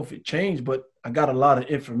don't know if it changed, but I got a lot of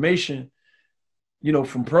information,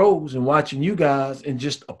 from pros and watching you guys and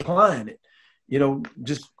just applying it,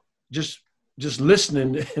 just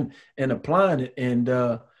listening and applying it. And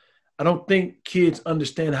I don't think kids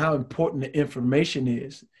understand how important the information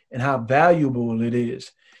is and how valuable it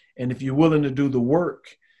is. And if you're willing to do the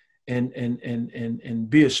work, and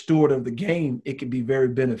be a steward of the game, it can be very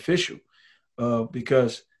beneficial.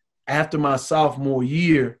 Because after my sophomore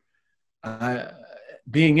year,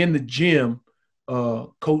 being in the gym,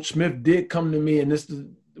 Coach Smith did come to me, and this is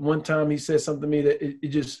one time he said something to me that it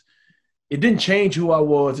didn't change who I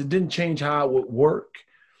was. It didn't change how I would work.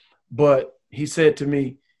 But he said to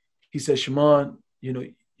me, he said, Shammond,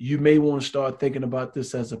 you may want to start thinking about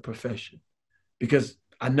this as a profession, because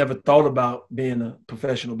I never thought about being a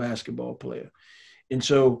professional basketball player. And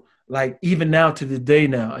so, like, even now to the day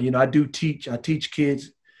now, I teach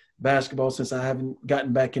kids basketball since I haven't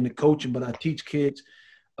gotten back into coaching, but I teach kids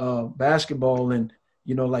basketball. And,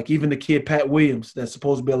 like even the kid, Pat Williams, that's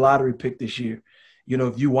supposed to be a lottery pick this year,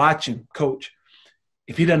 if you watch him coach,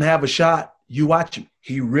 if he doesn't have a shot, You watch him.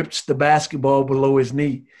 He rips the basketball below his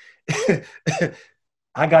knee.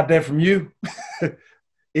 I got that from you.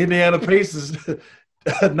 Indiana Pacers,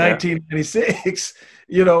 Yeah. 1996,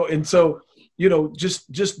 and so,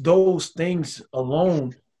 just those things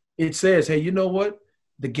alone, it says, hey, you know what?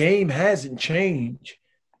 The game hasn't changed.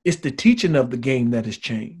 It's the teaching of the game that has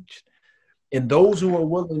changed. And those who are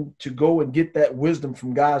willing to go and get that wisdom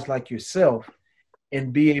from guys like yourself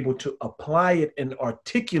and be able to apply it and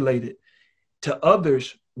articulate it to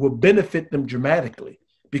others will benefit them dramatically.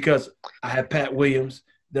 Because I have Pat Williams,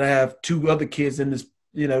 then I have two other kids in this,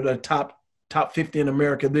 the top 50 in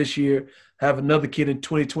America this year. I have another kid in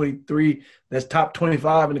 2023 that's top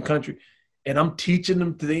 25 in the country. And I'm teaching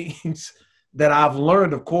them things that I've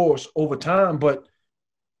learned, of course, over time, but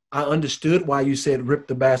I understood why you said rip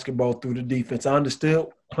the basketball through the defense. I understood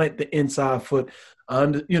plant the inside foot.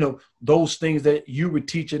 Those things that you were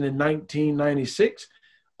teaching in 1996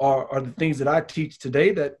 are the things that I teach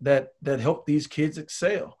today that help these kids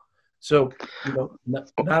excel. So,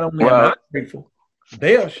 not only am I grateful,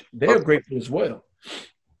 they're grateful as well.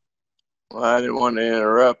 Well, I didn't want to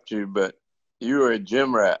interrupt you, but you were a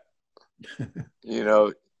gym rat.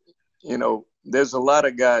 There's a lot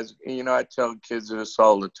of guys, I tell kids this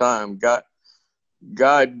all the time.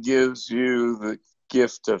 God gives you the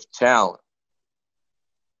gift of talent,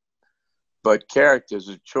 but character is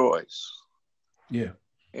a choice. Yeah.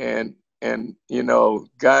 And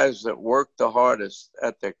guys that work the hardest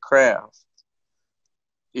at their craft,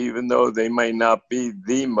 even though they may not be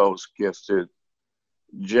the most gifted,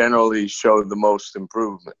 generally show the most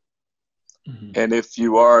improvement. Mm-hmm. And if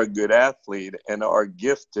you are a good athlete and are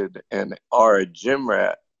gifted and are a gym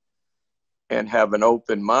rat and have an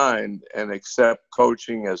open mind and accept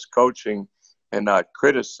coaching as coaching and not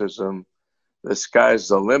criticism, the sky's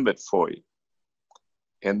the limit for you.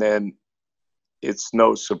 And then it's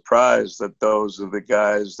no surprise that those are the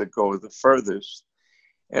guys that go the furthest.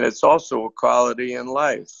 And it's also a quality in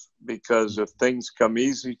life, because if things come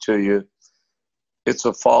easy to you, it's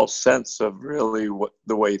a false sense of really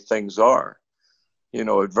the way things are.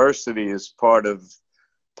 Adversity is part of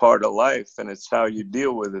life, and it's how you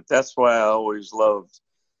deal with it. That's why I always loved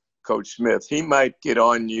Coach Smith. He might get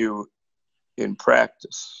on you in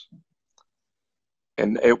practice,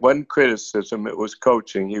 and it wasn't criticism, it was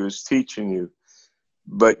coaching. He was teaching you,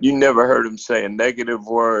 but you never heard him say a negative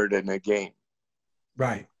word in a game.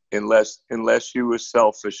 Right. Unless you were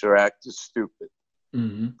selfish or acted stupid.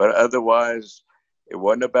 Mm-hmm. But otherwise, it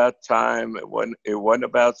wasn't about time. It wasn't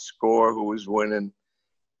about score, who was winning.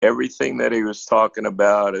 Everything that he was talking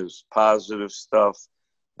about is positive stuff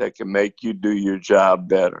that can make you do your job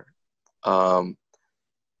better. And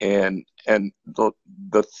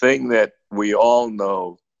the thing that we all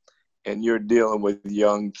know, and you're dealing with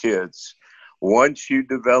young kids, once you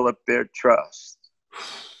develop their trust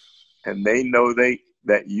and they know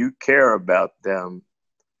that you care about them,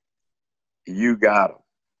 you got them.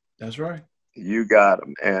 That's right. You got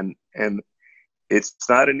them. And it's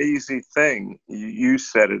not an easy thing. You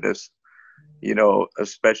said it as,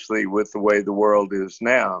 especially with the way the world is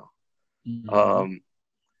now. Mm-hmm.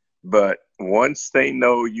 But once they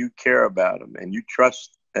know you care about them and you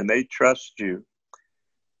trust, and they trust you,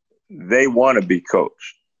 they want to be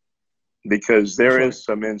coached, because there is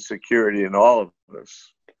some insecurity in all of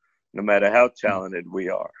us, no matter how talented we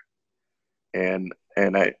are. And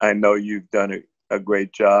I know you've done a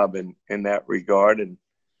great job in that regard. And,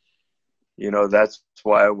 that's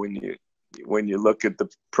why when you look at the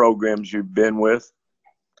programs you've been with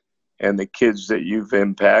and the kids that you've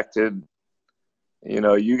impacted, you're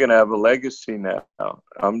going to have a legacy now.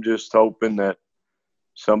 I'm just hoping that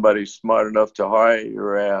somebody's smart enough to hire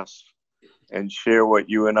your ass and share what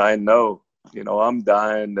you and I know. I'm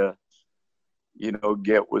dying to,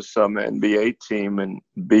 get with some NBA team and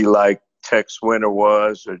be like Tex Winter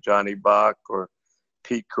was, or Johnny Bach, or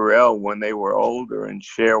Pete Carell when they were older, and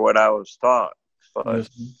share what I was taught. But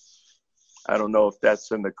I don't know if that's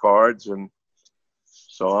in the cards. And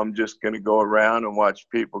so I'm just going to go around and watch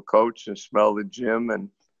people coach and smell the gym and,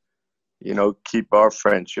 keep our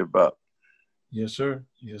friendship up. Yes, sir.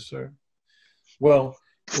 Yes, sir. Well,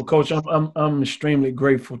 Coach, I'm extremely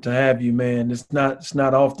grateful to have you, man. It's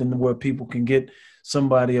not often where people can get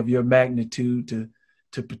somebody of your magnitude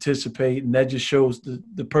to participate, and that just shows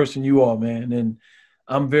the person you are, man. And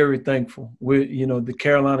I'm very thankful. The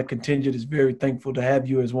Carolina contingent is very thankful to have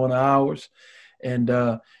you as one of ours, and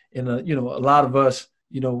a lot of us,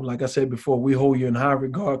 like I said before, we hold you in high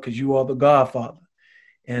regard because you are the Godfather,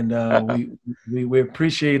 and we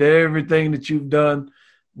appreciate everything that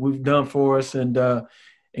we've done for us,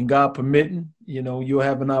 and God permitting, you'll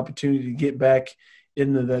have an opportunity to get back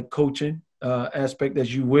into the coaching aspect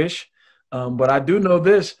as you wish. But I do know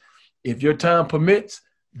this: if your time permits,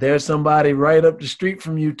 there's somebody right up the street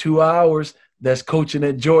from you, 2 hours, that's coaching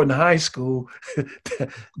at Jordan High School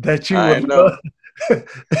that you I would know.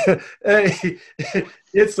 love. Hey,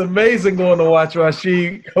 it's amazing going to watch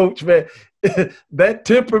Rashid coach, man. That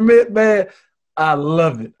temperament, man, I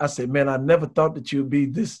love it. I said, man, I never thought that you'd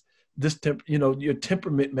be your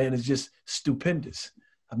temperament, man, is just stupendous.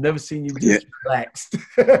 I've never seen you Yeah. this relaxed.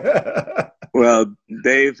 Well,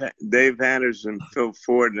 Dave Anderson, Phil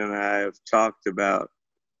Ford, and I have talked about,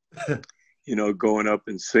 going up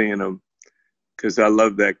and seeing him because I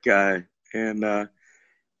love that guy. And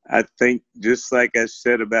I think just like I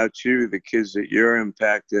said about you, the kids that you're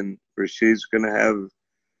impacting, Rashid's going to have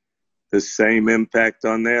the same impact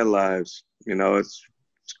on their lives. It's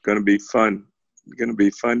going to be fun. It's going to be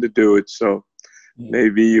fun to do it. So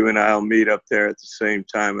maybe you and I'll meet up there at the same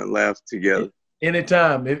time and laugh together.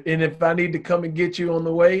 Anytime. If I need to come and get you on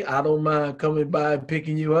the way, I don't mind coming by and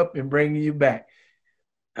picking you up and bringing you back.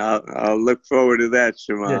 I'll look forward to that,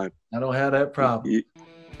 Shammond. Yeah, I don't have that problem.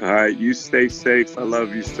 All right. You stay safe. I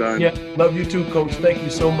love you, son. Yeah, love you too, Coach. Thank you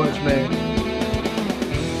so much, man.